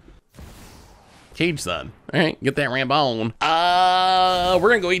 18-18? Cage Sun. All right, get that ramp on. We're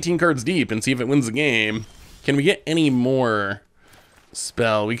gonna go 18 cards deep and see if it wins the game. Can we get any more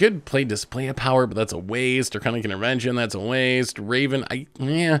spell? We could play Display of Power, but that's a waste. Or Cunning Intervention, that's a waste. Raven,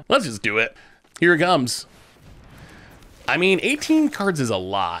 yeah, let's just do it. Here it comes. I mean, 18 cards is a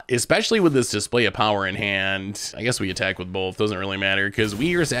lot, especially with this Display of Power in hand. I guess we attack with both, doesn't really matter, because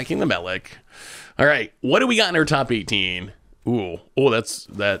we are sacking the Melik. All right, what do we got in our top 18? Ooh, oh,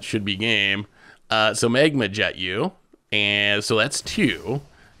 that should be game. So Magma Jet you, and so that's 2.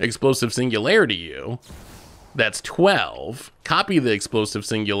 Explosive Singularity you, that's 12. Copy the Explosive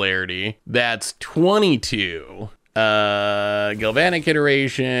Singularity, that's 22. Galvanic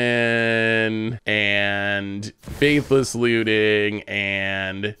Iteration, and Faithless Looting,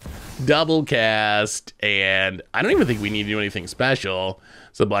 and Double Cast, and I don't even think we need to do anything special.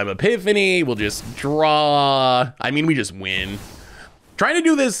 Sublime Epiphany, we'll just draw. I mean, we just win. Trying to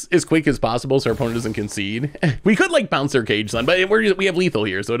do this as quick as possible so our opponent doesn't concede. We could like bounce their Cage Sun, but we have lethal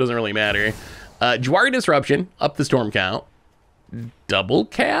here, so it doesn't really matter. Jwari Disruption, up the storm count. Double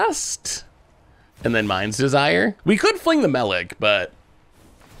Cast, and then Mind's Desire. We could fling the Melik, but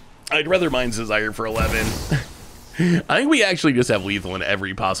I'd rather Mind's Desire for 11. I think we actually just have lethal in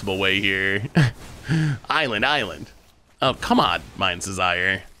every possible way here. Island. Oh, come on, Mind's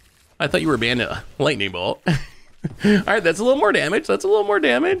Desire. I thought you were banned a Lightning Bolt. All right, that's a little more damage. It's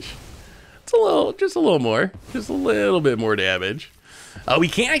just a little more. Just a little bit more damage. We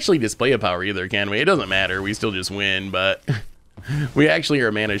can't actually Display a Power either, can we? It doesn't matter. We still just win, but we actually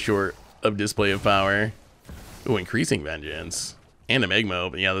are mana short of Display of Power. Oh, Increasing Vengeance. And a Magma.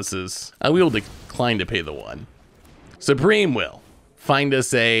 But yeah, this is... we will decline to pay the 1. Supreme will find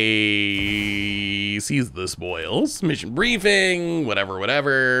us a... Seize the Spoils. Mission Briefing.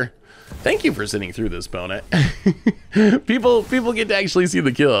 Whatever. Thank you for sitting through this, opponent. People get to actually see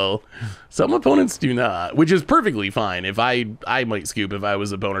the kill. Some opponents do not, which is perfectly fine. If I might scoop if I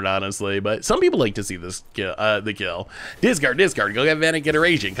was opponent, honestly, but some people like to see this kill, the kill. Discard. Go get Galvanic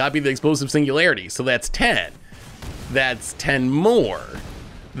Iteration. Copy the Explosive Singularity. So that's 10. That's 10 more.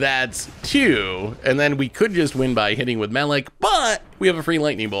 That's 2. And then we could just win by hitting with Melik, but we have a free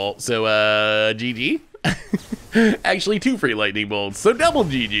Lightning Bolt. So GG. Actually 2 free Lightning Bolts, so double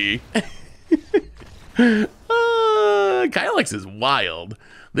GG. Kylox is wild.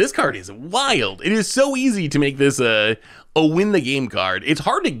 This card is wild. It is so easy to make this a win the game card. It's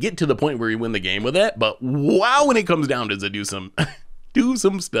hard to get to the point where you win the game with it, but wow, when it comes down to do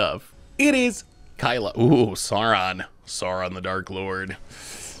some stuff. It is Kylox. Ooh, Sauron the Dark Lord.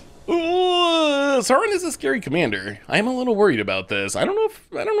 Ooh, Sauron is a scary commander. I'm a little worried about this. I don't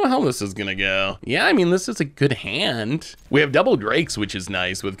know how this is gonna go. Yeah, I mean, this is a good hand. We have double Drakes, which is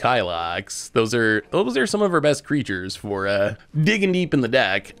nice with Kylox. Those are some of our best creatures for digging deep in the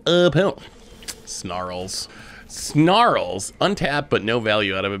deck. Snarls, untapped, but no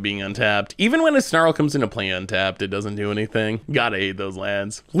value out of it being untapped. Even when a Snarl comes into play untapped, it doesn't do anything. Gotta hate those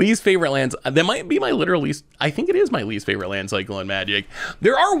lands. Least favorite lands, that might be my literal least, I think it is my least favorite land cycle in Magic.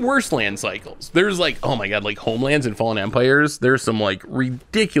 There are worse land cycles. There's like, oh my god, like Homelands and Fallen Empires. There's some like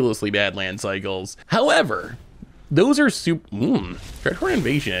ridiculously bad land cycles. However, those are Dreadhorde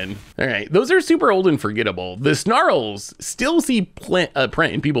Invasion. All right, those are super old and forgettable. The Snarls still see print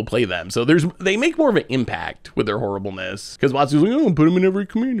and people play them, so they make more of an impact with their horribleness. Because Watsu's like, oh, put them in every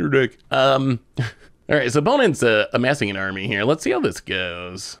commander deck. All right, so opponent's amassing an army here. Let's see how this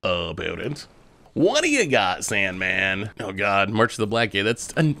goes. Opponent, what do you got, Sandman? Oh god, March of the Black Gate.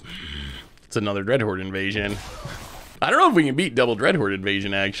 That's another Dreadhorde Invasion. I don't know if we can beat double Dreadhorde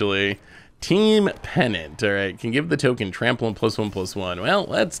Invasion actually. Team Pennant, all right, can give the token trample and +1/+1. Well,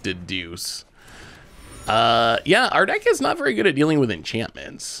 let's deduce. Yeah, our deck is not very good at dealing with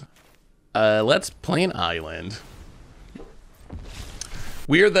enchantments. Let's play an island.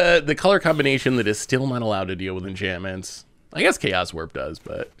 We are the color combination that is still not allowed to deal with enchantments. I guess Chaos Warp does,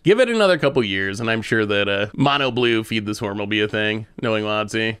 but give it another couple years, and I'm sure that mono blue Feed the Swarm will be a thing, knowing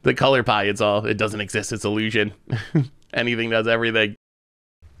WotC. The color pie, it doesn't exist, it's illusion. Anything does everything.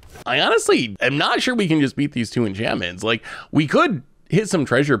 I honestly am not sure we can just beat these 2 enchantments. Like, we could hit some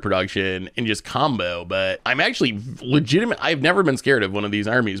treasure production and just combo, but I'm actually legitimate. I've never been scared of one of these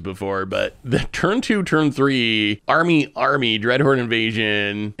armies before, but the turn 2, turn 3 army Dreadhorde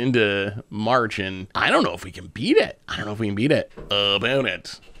invasion into March, and I don't know if we can beat it.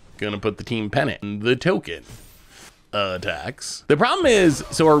 Opponent gonna put the team pennant in the token attacks. The problem is,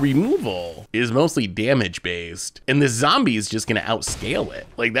 so our removal is mostly damage based, and the zombie is just gonna outscale it.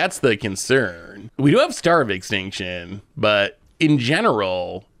 Like, that's the concern. We do have Star of Extinction, but in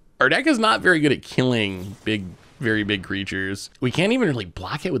general, our deck is not very good at killing very big creatures. We can't even really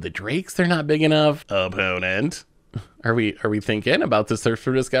block it with the Drakes. They're not big enough. Opponent. Are we thinking about the Search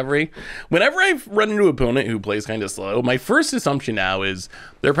for Discovery? Whenever I've run into an opponent who plays kind of slow, my first assumption now is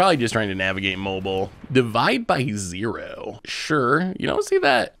they're probably just trying to navigate mobile. Divide by 0. Sure, you don't see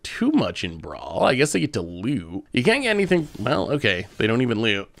that too much in Brawl. I guess they get to loot. You can't get anything. Well, okay, they don't even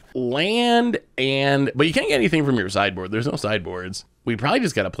loot. Land but you can't get anything from your sideboard. There's no sideboards. We probably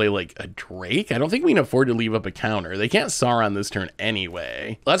just got to play like a Drake. I don't think we can afford to leave up a counter. They can't Sauron this turn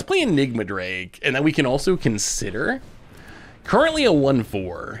anyway. Let's play Enigma Drake, and then we can also consider currently a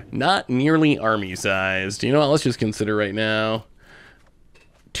 1/4, not nearly army sized. You know what? Let's just consider right now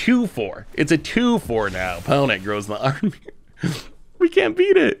 2/4. It's a 2/4 now. Opponent grows the army. We can't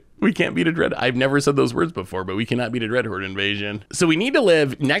beat it. We can't beat a Dread. I've never said those words before, but we cannot beat a Dreadhorde invasion. So we need to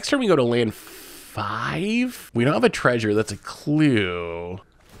live. Next turn we go to land 5. We don't have a treasure. That's a clue.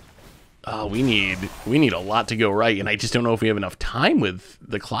 Oh, we need a lot to go right, and I just don't know if we have enough time with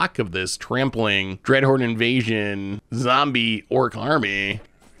the clock of this trampling Dreadhorde invasion zombie orc army.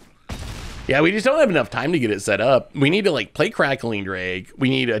 Yeah, we just don't have enough time to get it set up. We need to like play Crackling Drake. We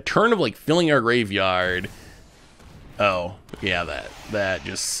need a turn of like filling our graveyard. Oh, yeah,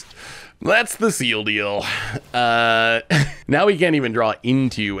 that's the seal deal. Now we can't even draw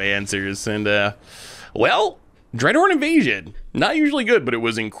into answers, and well, Dreadhorde invasion, not usually good, but it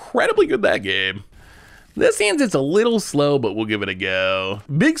was incredibly good that game. This hand it's a little slow, but we'll give it a go.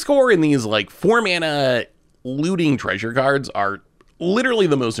 Big score in these like 4 mana looting treasure cards are literally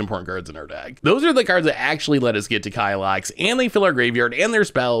the most important cards in our deck. Those are the cards that actually let us get to Kylox, and they fill our graveyard, and they're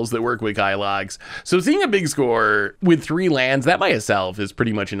spells that work with Kylox. So seeing a big score with 3 lands, that by itself is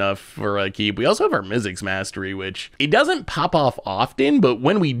pretty much enough for a keep. We also have our Mizzix Mastery, which it doesn't pop off often, but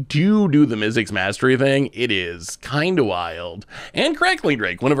when we do the Mizzix Mastery thing, it is kind of wild. And Crackling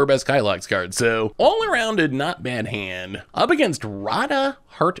Drake, one of our best Kylox cards. So all around a not bad hand. Up against Rada,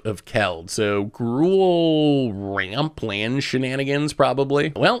 Heart of Keld. So Gruul ramp land shenanigans,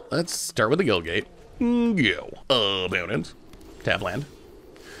 probably. Well, let's start with the Guildgate. Go. Opponent. Tap land.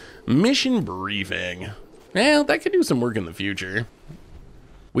 Mission Briefing. Well, that could do some work in the future.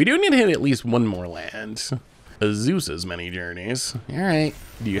 We do need to hit at least 1 more land. Azusa's Many Journeys. All right.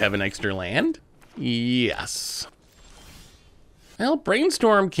 Do you have an extra land? Yes. Well,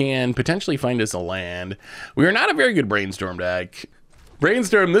 Brainstorm can potentially find us a land. We are not a very good Brainstorm deck.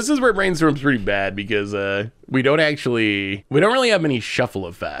 Brainstorm, this is where Brainstorm's pretty bad because we don't really have many shuffle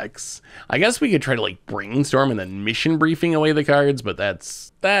effects. I guess we could try to like Brainstorm and then Mission Briefing away the cards, but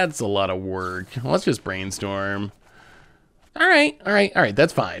that's a lot of work. Let's just Brainstorm. All right,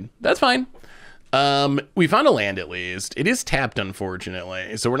 that's fine. We found a land at least. It is tapped,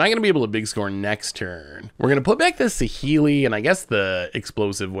 unfortunately, so we're not gonna be able to big score next turn. We're gonna put back the Saheeli, and I guess the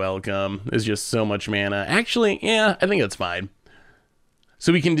Explosive Welcome is just so much mana. Actually, yeah, I think that's fine.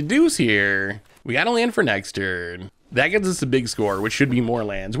 So we can deduce here, we got a land for next turn. That gets us a big score, which should be more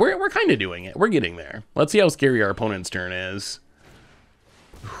lands. We're kind of doing it. We're getting there. Let's see how scary our opponent's turn is.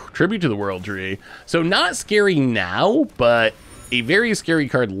 Tribute to the World Tree. So not scary now, but a very scary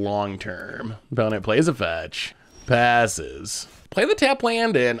card long term. Opponent plays a fetch, passes. Play the tap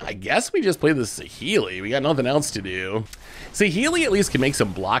land, and I guess we just play the Saheeli. We got nothing else to do. Saheeli at least can make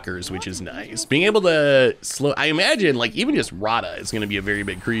some blockers, which is nice. Being able to slow, I imagine, like, even just Rada is going to be a very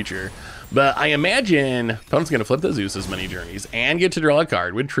big creature. But I imagine opponent's going to flip the Azusa's Many Journeys and get to draw a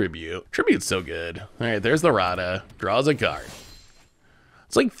card with Tribute. Tribute's so good. All right, there's the Rada. Draws a card.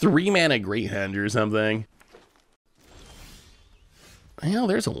 It's like 3 mana Great Henge or something. Well,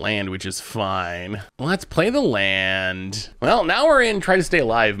 there's a land, which is fine. Let's play the land. Well, now we're in try to stay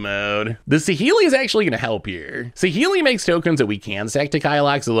alive mode. The Saheeli is actually going to help here. Saheeli makes tokens that we can stack to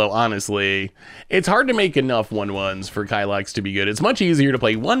Kylox, although honestly, it's hard to make enough 1/1s for Kylox to be good. It's much easier to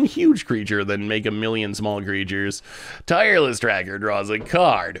play 1 huge creature than make a million small creatures. Tireless Tracker draws a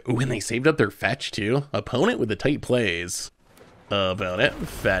card. Ooh, and they saved up their fetch too. Opponent with the tight plays. Opponent,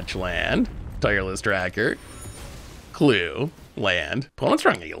 fetch land. Tireless Tracker. Clue. Land. Opponent's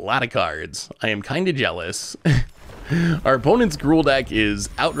drawing a lot of cards. I am kind of jealous. Our opponent's Gruul deck is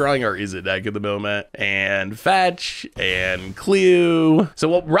outdrawing our Izzet deck at the moment. And fetch and clue. So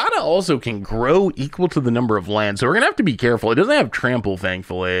well, Rada also can grow equal to the number of lands. So we're going to have to be careful. It doesn't have trample,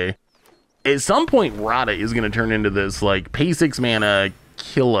 thankfully. At some point, Rada is going to turn into this like pay 6 mana,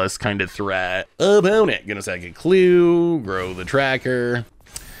 kill us kind of threat. Opponent gonna sack a clue, grow the tracker.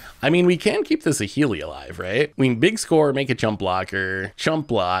 I mean, we can keep this Saheeli alive, right? We can big score, make a chump blocker, chump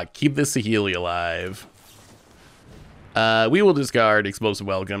block, keep this Saheeli alive. We will discard Explosive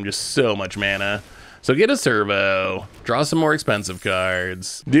Welcome, just so much mana. So get a servo, draw some more expensive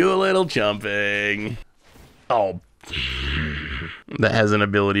cards, do a little chumping. Oh, that has an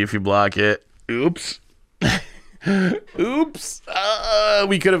ability if you block it. Oops. Oops.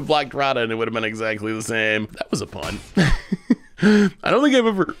 We could have blocked Rada and it would have been exactly the same. That was a pun. I don't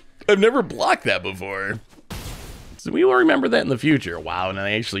think I've never blocked that before. So we will remember that in the future. Wow, and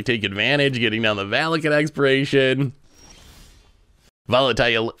I actually take advantage getting down the Valakut expiration.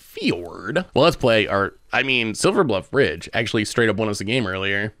 Volatile Fjord. Well, let's play Silver Bluff Bridge actually straight up won us a game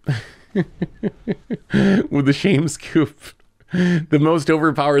earlier. With the Shame Scoop. The most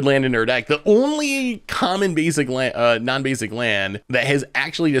overpowered land in our deck. The only common basic land, non-basic land that has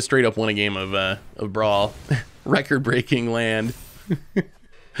actually just straight up won a game of Brawl. Record-breaking land.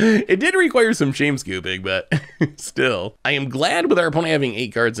 It did require some shame scooping, but still. I am glad with our opponent having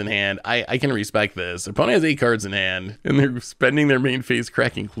 8 cards in hand. I can respect this. Our opponent has 8 cards in hand, and they're spending their main phase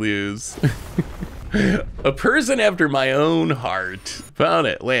cracking clues. A person after my own heart. Found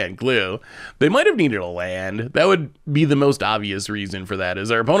it. Land. Glue. They might have needed a land. That would be the most obvious reason for that, is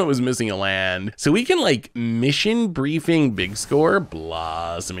our opponent was missing a land. So we can, like, mission briefing big score.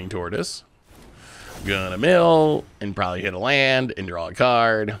 Blossoming Tortoise. Gonna mill and probably hit a land and draw a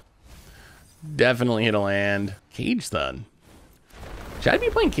card. Definitely hit a land. Cage Sun. Should I be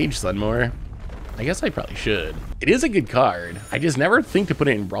playing Cage Sun more? I guess I probably should. It is a good card. I just never think to put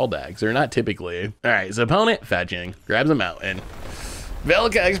it in Brawl decks, or not typically. All right, so opponent fetching, grabs a mountain.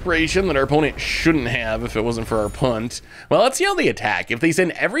 Valakut expiration that our opponent shouldn't have if it wasn't for our punt. Well, let's see how they attack. If they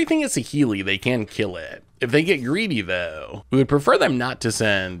send everything at Saheeli, they can kill it. If they get greedy, though, we would prefer them not to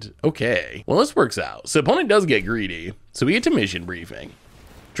send. Okay, well, this works out. So opponent does get greedy. So we get to mission briefing.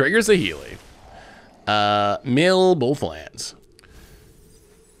 Trigger Saheeli. Mill both lands.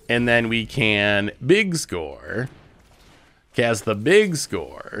 And then we can big score. Cast the big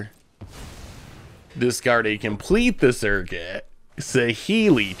score. Discard a complete the circuit.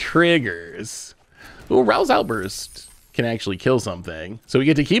 Saheeli triggers. Oh, Rouse Outburst can actually kill something. So we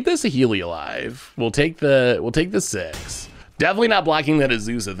get to keep the Saheeli alive. We'll take the 6. Definitely not blocking that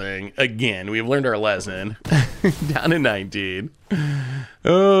Azusa thing. Again, we've learned our lesson. Down to 19.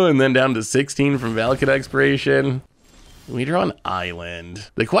 Oh, and then down to 16 from Valakut expiration. We draw an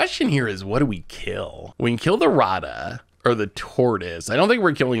island. The question here is, what do we kill? We can kill the Rada or the Tortoise. I don't think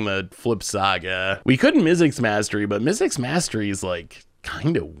we're killing the Flip Saga. We could Mizzix Mastery, but Mizzix Mastery is like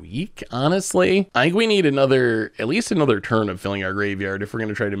kind of weak, honestly. I think we need at least another turn of filling our graveyard if we're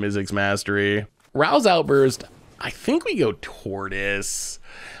gonna try to Mizzix Mastery. Rouse Outburst, I think we go Tortoise.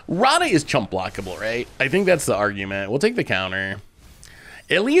 Rada is chump blockable, right? I think that's the argument. We'll take the counter.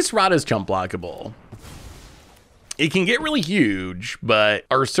 At least Rada's chump blockable. It can get really huge, but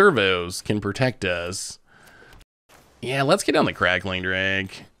our servos can protect us. Yeah, let's get down the Crackling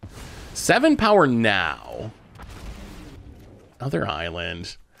Drake. 7 power now. Other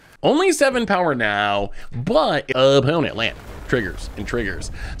island. Only 7 power now, but opponent land. Triggers and triggers.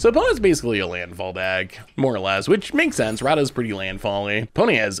 So opponent's basically a landfall deck, more or less, which makes sense. Rada's pretty landfall-y.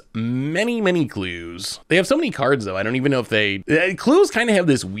 Opponent has many clues. They have so many cards, though. I don't even know if clues kind of have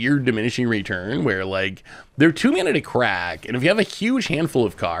this weird diminishing return where, like, they're 2 mana to crack, and if you have a huge handful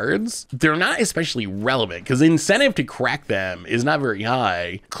of cards, they're not especially relevant, because the incentive to crack them is not very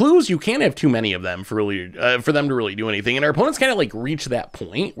high. Clues, you can't have too many of them for them to really do anything, and our opponents kind of, like, reach that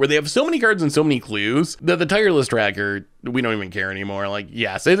point where they have so many cards and so many clues that the tireless tracker, we don't even care anymore. Like,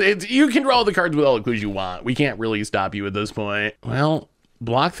 yes, you can draw all the cards with all the clues you want. We can't really stop you at this point. Well,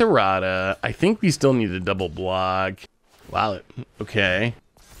 block the Rada. I think we still need to double block. Wow, okay.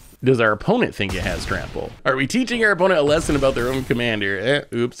 Does our opponent think it has trample? Are we teaching our opponent a lesson about their own commander?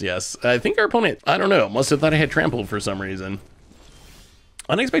 Oops, yes. I think our opponent, I don't know, must have thought I had trample for some reason.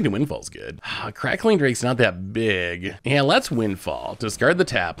 Unexpected Windfall's good. Crackling Drake's not that big. Yeah, let's Windfall. Discard the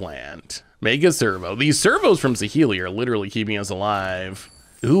tap land. Make a servo. These servos from Saheeli are literally keeping us alive.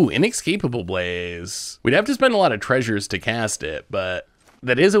 Ooh, Inescapable Blaze. We'd have to spend a lot of treasures to cast it, but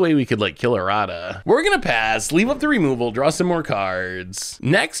That is a way we could like kill Arata. We're gonna pass, leave up the removal, draw some more cards.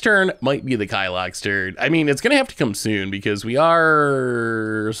 Next turn might be the Kylox turn. I mean, it's gonna have to come soon because we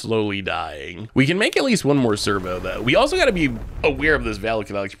are slowly dying. We can make at least one more servo though. We also gotta be aware of this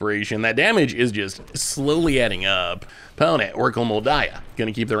Valakut expiration. That damage is just slowly adding up. Opponent, Oracle Moldiah,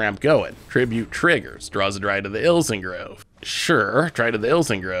 gonna keep the ramp going. Tribute triggers, draws a Dry to the Ilsen Grove. Sure, Dry to the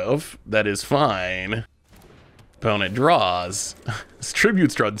Ilsen Grove, that is fine. Opponent draws. This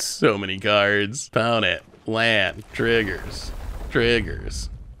tribute's drawn so many cards. Opponent, land, triggers.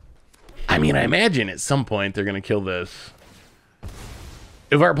 I mean, I imagine at some point they're gonna kill this.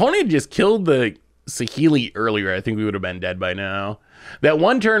 If our opponent just killed the Saheeli earlier, I think we would have been dead by now. That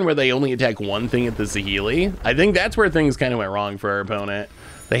one turn where they only attack one thing at the Saheeli, I think that's where things kind of went wrong for our opponent.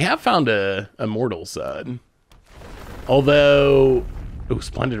 They have found a Mortal Sun. Although, oh,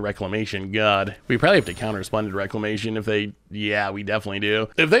 Splendid Reclamation, God. We probably have to counter Splendid Reclamation if they, yeah, we definitely do.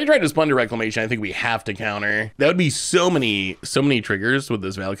 If they try to Splendid Reclamation, I think we have to counter. That would be so many triggers with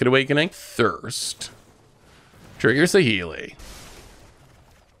this Valakut Awakening. Thirst. Trigger Saheeli.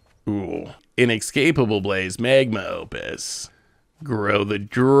 Ooh. Inescapable Blaze, Magma Opus. Grow the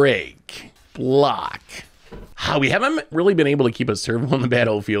Drake. Block. We haven't really been able to keep a servo on the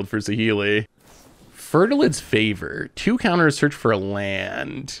battlefield for Saheeli. Fertilid's Favor, 2 counters, search for a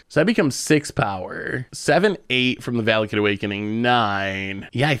land. So that becomes 6 power. 7, 8 from the Valakut Awakening, 9.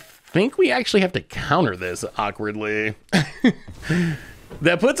 Yeah, I think we actually have to counter this awkwardly.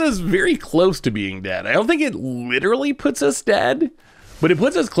 That puts us very close to being dead. I don't think it literally puts us dead, but it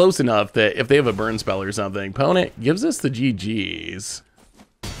puts us close enough that if they have a burn spell or something, opponent gives us the GGs.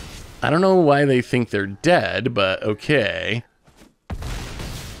 I don't know why they think they're dead, but okay.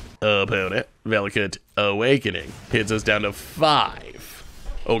 Opponent, Valakut Awakening, hits us down to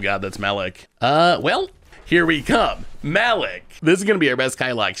 5. Oh god, that's Malik. Well, here we come. Malik. This is gonna be our best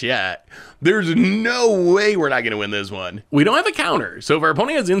Kylox yet. There's no way we're not gonna win this one. We don't have a counter, so if our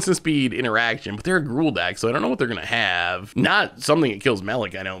opponent has instant speed interaction, but they're a Gruul deck, so I don't know what they're gonna have. Not something that kills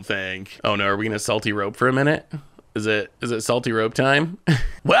Malik, I don't think. Oh no, are we gonna Salty Rope for a minute? Is it Salty Rope time?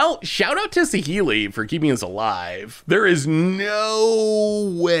 Well, shout out to Saheeli for keeping us alive. There is no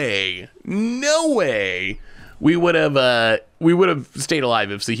way we would have stayed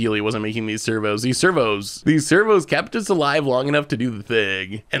alive if Saheeli wasn't making these servos. These servos kept us alive long enough to do the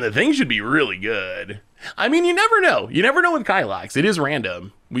thing, and the thing should be really good. I mean, you never know. You never know with Kylox. It is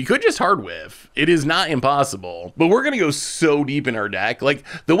random. We could just hard whiff. It is not impossible, but we're gonna go so deep in our deck. Like,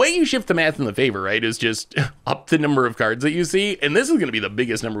 the way you shift the math in the favor, right, is just up the number of cards that you see, and this is gonna be the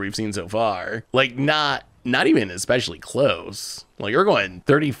biggest number we've seen so far. Like, not even especially close. Like, we're going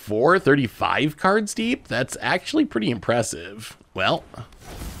 34, 35 cards deep. That's actually pretty impressive. Well,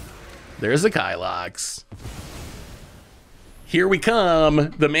 there's the Kylox. Here we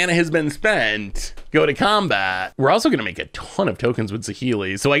come. The mana has been spent. Go to combat. We're also gonna make a ton of tokens with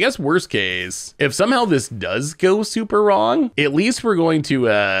Saheeli. So I guess worst case, if somehow this does go super wrong, at least we're going to,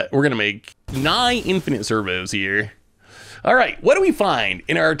 we're gonna make 9 infinite servos here. All right, what do we find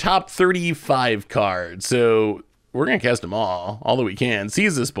in our top 35 cards? So we're gonna cast them all that we can.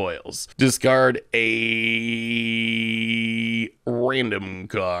 Seize the Spoils. Discard a random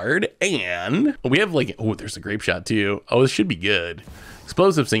card, and we have like, oh, there's a Grape Shot too. Oh, this should be good.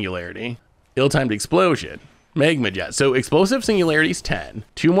 Explosive Singularity. Ill-Timed Explosion. Magma Jet. So Explosive Singularity's 10.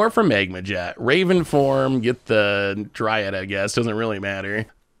 2 more from Magma Jet. Raven Form, get the Dryad, I guess. Doesn't really matter.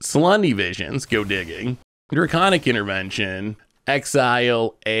 Salundi Visions, go digging. Draconic Intervention.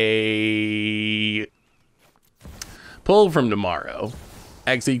 Exile a Pull from Tomorrow.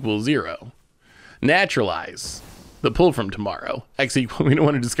 X equals 0. Naturalize. The Pull from Tomorrow. X equals, we don't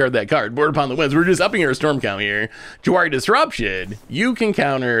want to discard that card. Board upon the Winds. We're just upping our storm count here. Jawari Disruption. You can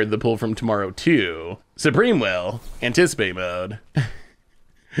counter the Pull from Tomorrow too. Supreme Will. Anticipate mode.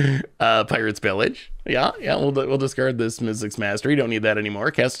 Pirate's Village. Yeah, we'll discard this Mystic's Mastery. Don't need that anymore.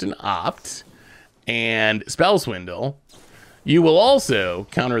 Cast an Opt. And Spell Swindle. You will also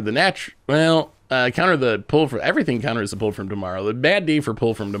counter the counter the Pull from, everything counters the Pull from Tomorrow. The bad day for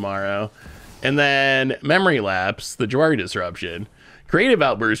Pull from Tomorrow. And then Memory Lapse, the Jawari Disruption. Creative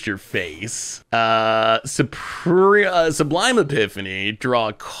Outburst your face. Sublime Epiphany, draw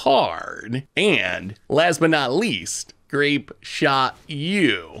a card. And last but not least, Grape Shot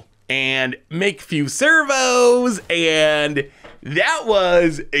you. And make few servos. And that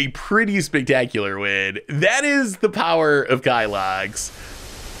was a pretty spectacular win. That is the power of Kylox.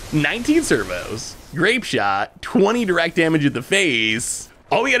 19 servos, Grape Shot, 20 direct damage at the face.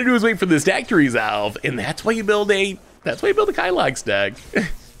 All we gotta do is wait for this deck to resolve, and that's why you build a Kylox deck.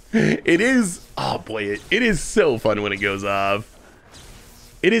 It is, oh boy, it is so fun when it goes off.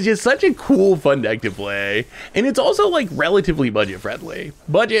 It is just such a cool, fun deck to play, and it's also like relatively budget friendly,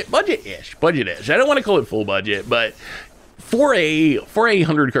 budget-ish. I don't want to call it full budget, but for a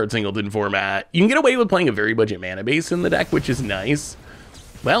 100-card singleton format, you can get away with playing a very budget mana base in the deck, which is nice.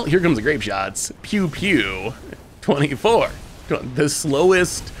 Well, here comes the Grape Shots. Pew pew. 24. The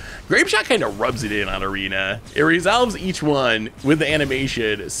slowest. Grape Shot kind of rubs it in on Arena. It resolves each one with the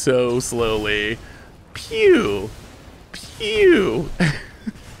animation so slowly. Pew. Pew.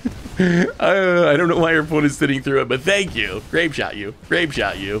 I don't know why your opponent's sitting through it, but thank you. Grape Shot you. Grape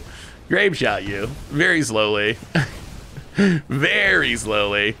Shot you. Grape Shot you. Very slowly. Very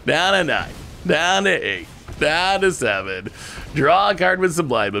slowly. Down to 9. Down to 8. Down to 7. Draw a card with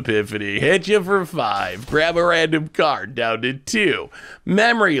Sublime Epiphany. Hit you for 5. Grab a random card down to 2.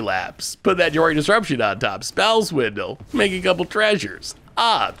 Memory Lapse. Put that Joy Disruption on top. Spell Swindle. Make a couple treasures.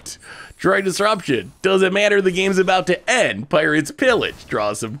 Opt. Droid Disruption. Doesn't matter, the game's about to end. Pirate's Pillage.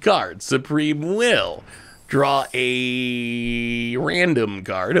 Draw some cards. Supreme Will. Draw a random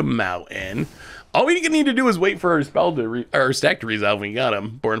card, a mountain. All we need to do is wait for our spell to our stack to resolve when we got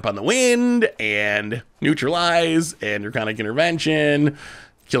them. Born Upon the Wind, and Neutralize, and Draconic Intervention,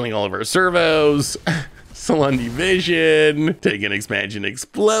 killing all of our servos. Salundi Vision, take an Expansion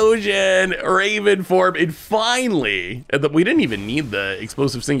Explosion, Raven Form, and finally, we didn't even need the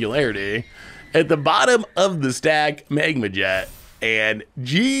Explosive Singularity. At the bottom of the stack, Magma Jet, and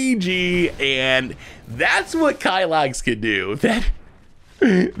GG, and that's what Kylox can do.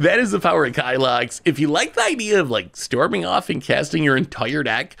 That is the power of Kylox. If you like the idea of like storming off and casting your entire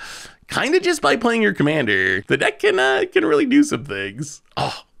deck, kind of just by playing your commander, the deck can really do some things.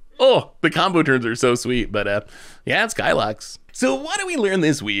 Oh, the combo turns are so sweet, but yeah, it's Kylox. So what do we learn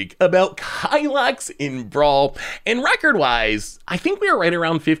this week about Kylox in Brawl? And record-wise, I think we are right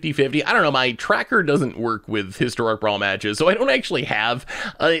around 50-50. I don't know, my tracker doesn't work with Historic Brawl matches, so I don't actually have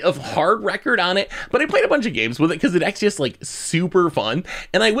a hard record on it, but I played a bunch of games with it because the deck's just like super fun.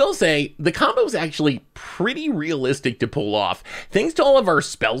 And I will say, the combo is actually pretty realistic to pull off. Thanks to all of our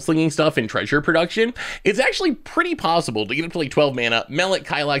spell slinging stuff and treasure production, it's actually pretty possible to get up to like 12 mana, Melek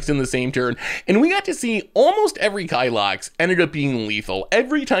Kylox in the same turn, and we got to see almost every Kylox ended up being lethal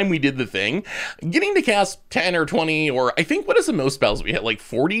every time we did the thing. Getting to cast 10 or 20, or I think, what is the most spells we hit, like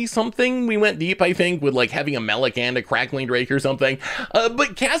 40 something? We went deep, I think, with like having a Melek and a Crackling Drake or something.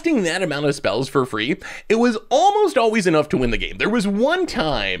 But casting that amount of spells for free, it was almost always enough to win the game. There was one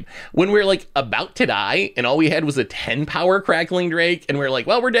time when we were like about to die and all we had was a 10 power Crackling Drake, and we were like,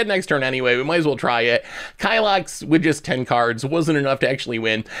 well, we're dead next turn anyway, we might as well try it. Kylox with just 10 cards wasn't enough to actually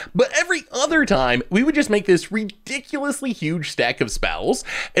win, but every other time we would just make this ridiculously huge stack of spells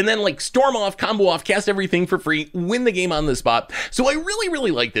and then like storm off, combo off, cast everything for free, win the game on the spot. So I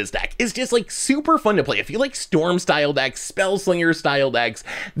really like this deck. It's just like super fun to play. If you like storm style decks, spell slinger style decks,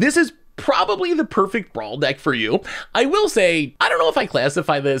 this is probably the perfect Brawl deck for you. I will say, I don't know if I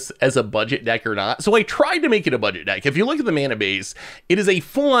classify this as a budget deck or not, so I tried to make it a budget deck. If you look at the mana base, it is a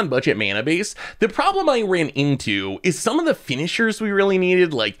full-on budget mana base. The problem I ran into is some of the finishers we really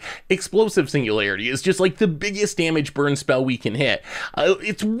needed, like Explosive Singularity is just like the biggest damage burn spell we can hit.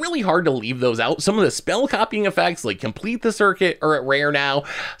 It's really hard to leave those out. Some of the spell copying effects, like Complete the Circuit, are at rare now.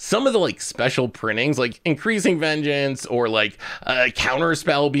 Some of the like special printings, like Increasing Vengeance, or like Counter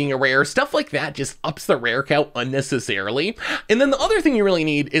Spell being a rare, stuff like that just ups the rare count unnecessarily. And then the other thing you really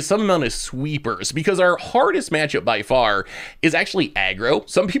need is some amount of sweepers, because our hardest matchup by far is actually aggro.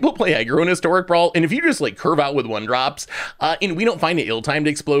 Some people play aggro in Historic Brawl, and if you just like curve out with 1-drops, and we don't find an ill-timed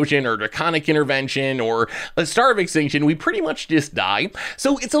explosion or Draconic Intervention or a Star of Extinction, we pretty much just die.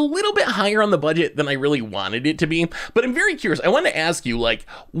 So it's a little bit higher on the budget than I really wanted it to be, but I'm very curious. I want to ask you, like,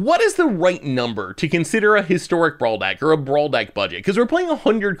 what is the right number to consider a Historic Brawl deck or a Brawl deck budget? Because we're playing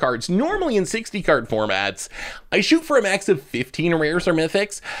 100 cards, normally in 60 card formats. I shoot for a max of 15 rares or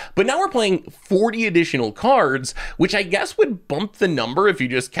mythics, but now we're playing 40 additional cards, which I guess would bump the number, if you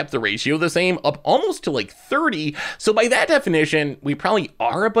just kept the ratio the same, up almost to like 30. So by that definition, we probably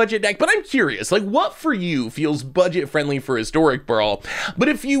are a budget deck, but I'm curious, like, what for you feels budget friendly for Historic Brawl? But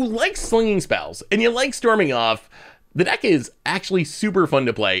if you like slinging spells and you like storming off, the deck is actually super fun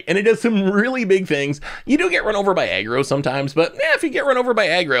to play, and it does some really big things. You do get run over by aggro sometimes, but yeah, if you get run over by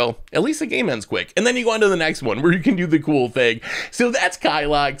aggro, at least the game ends quick. And then you go on to the next one where you can do the cool thing. So that's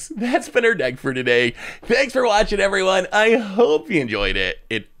Kylox. That's been our deck for today. Thanks for watching, everyone. I hope you enjoyed it,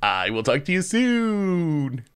 and I will talk to you soon.